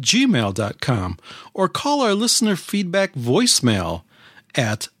that'sinthebible@gmail.com or call our listener feedback voicemail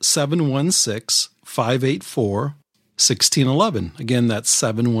at 716-584-1611. Again, that's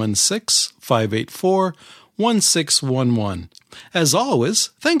 716-584-1611. As always,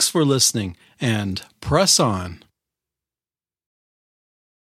 thanks for listening and press on.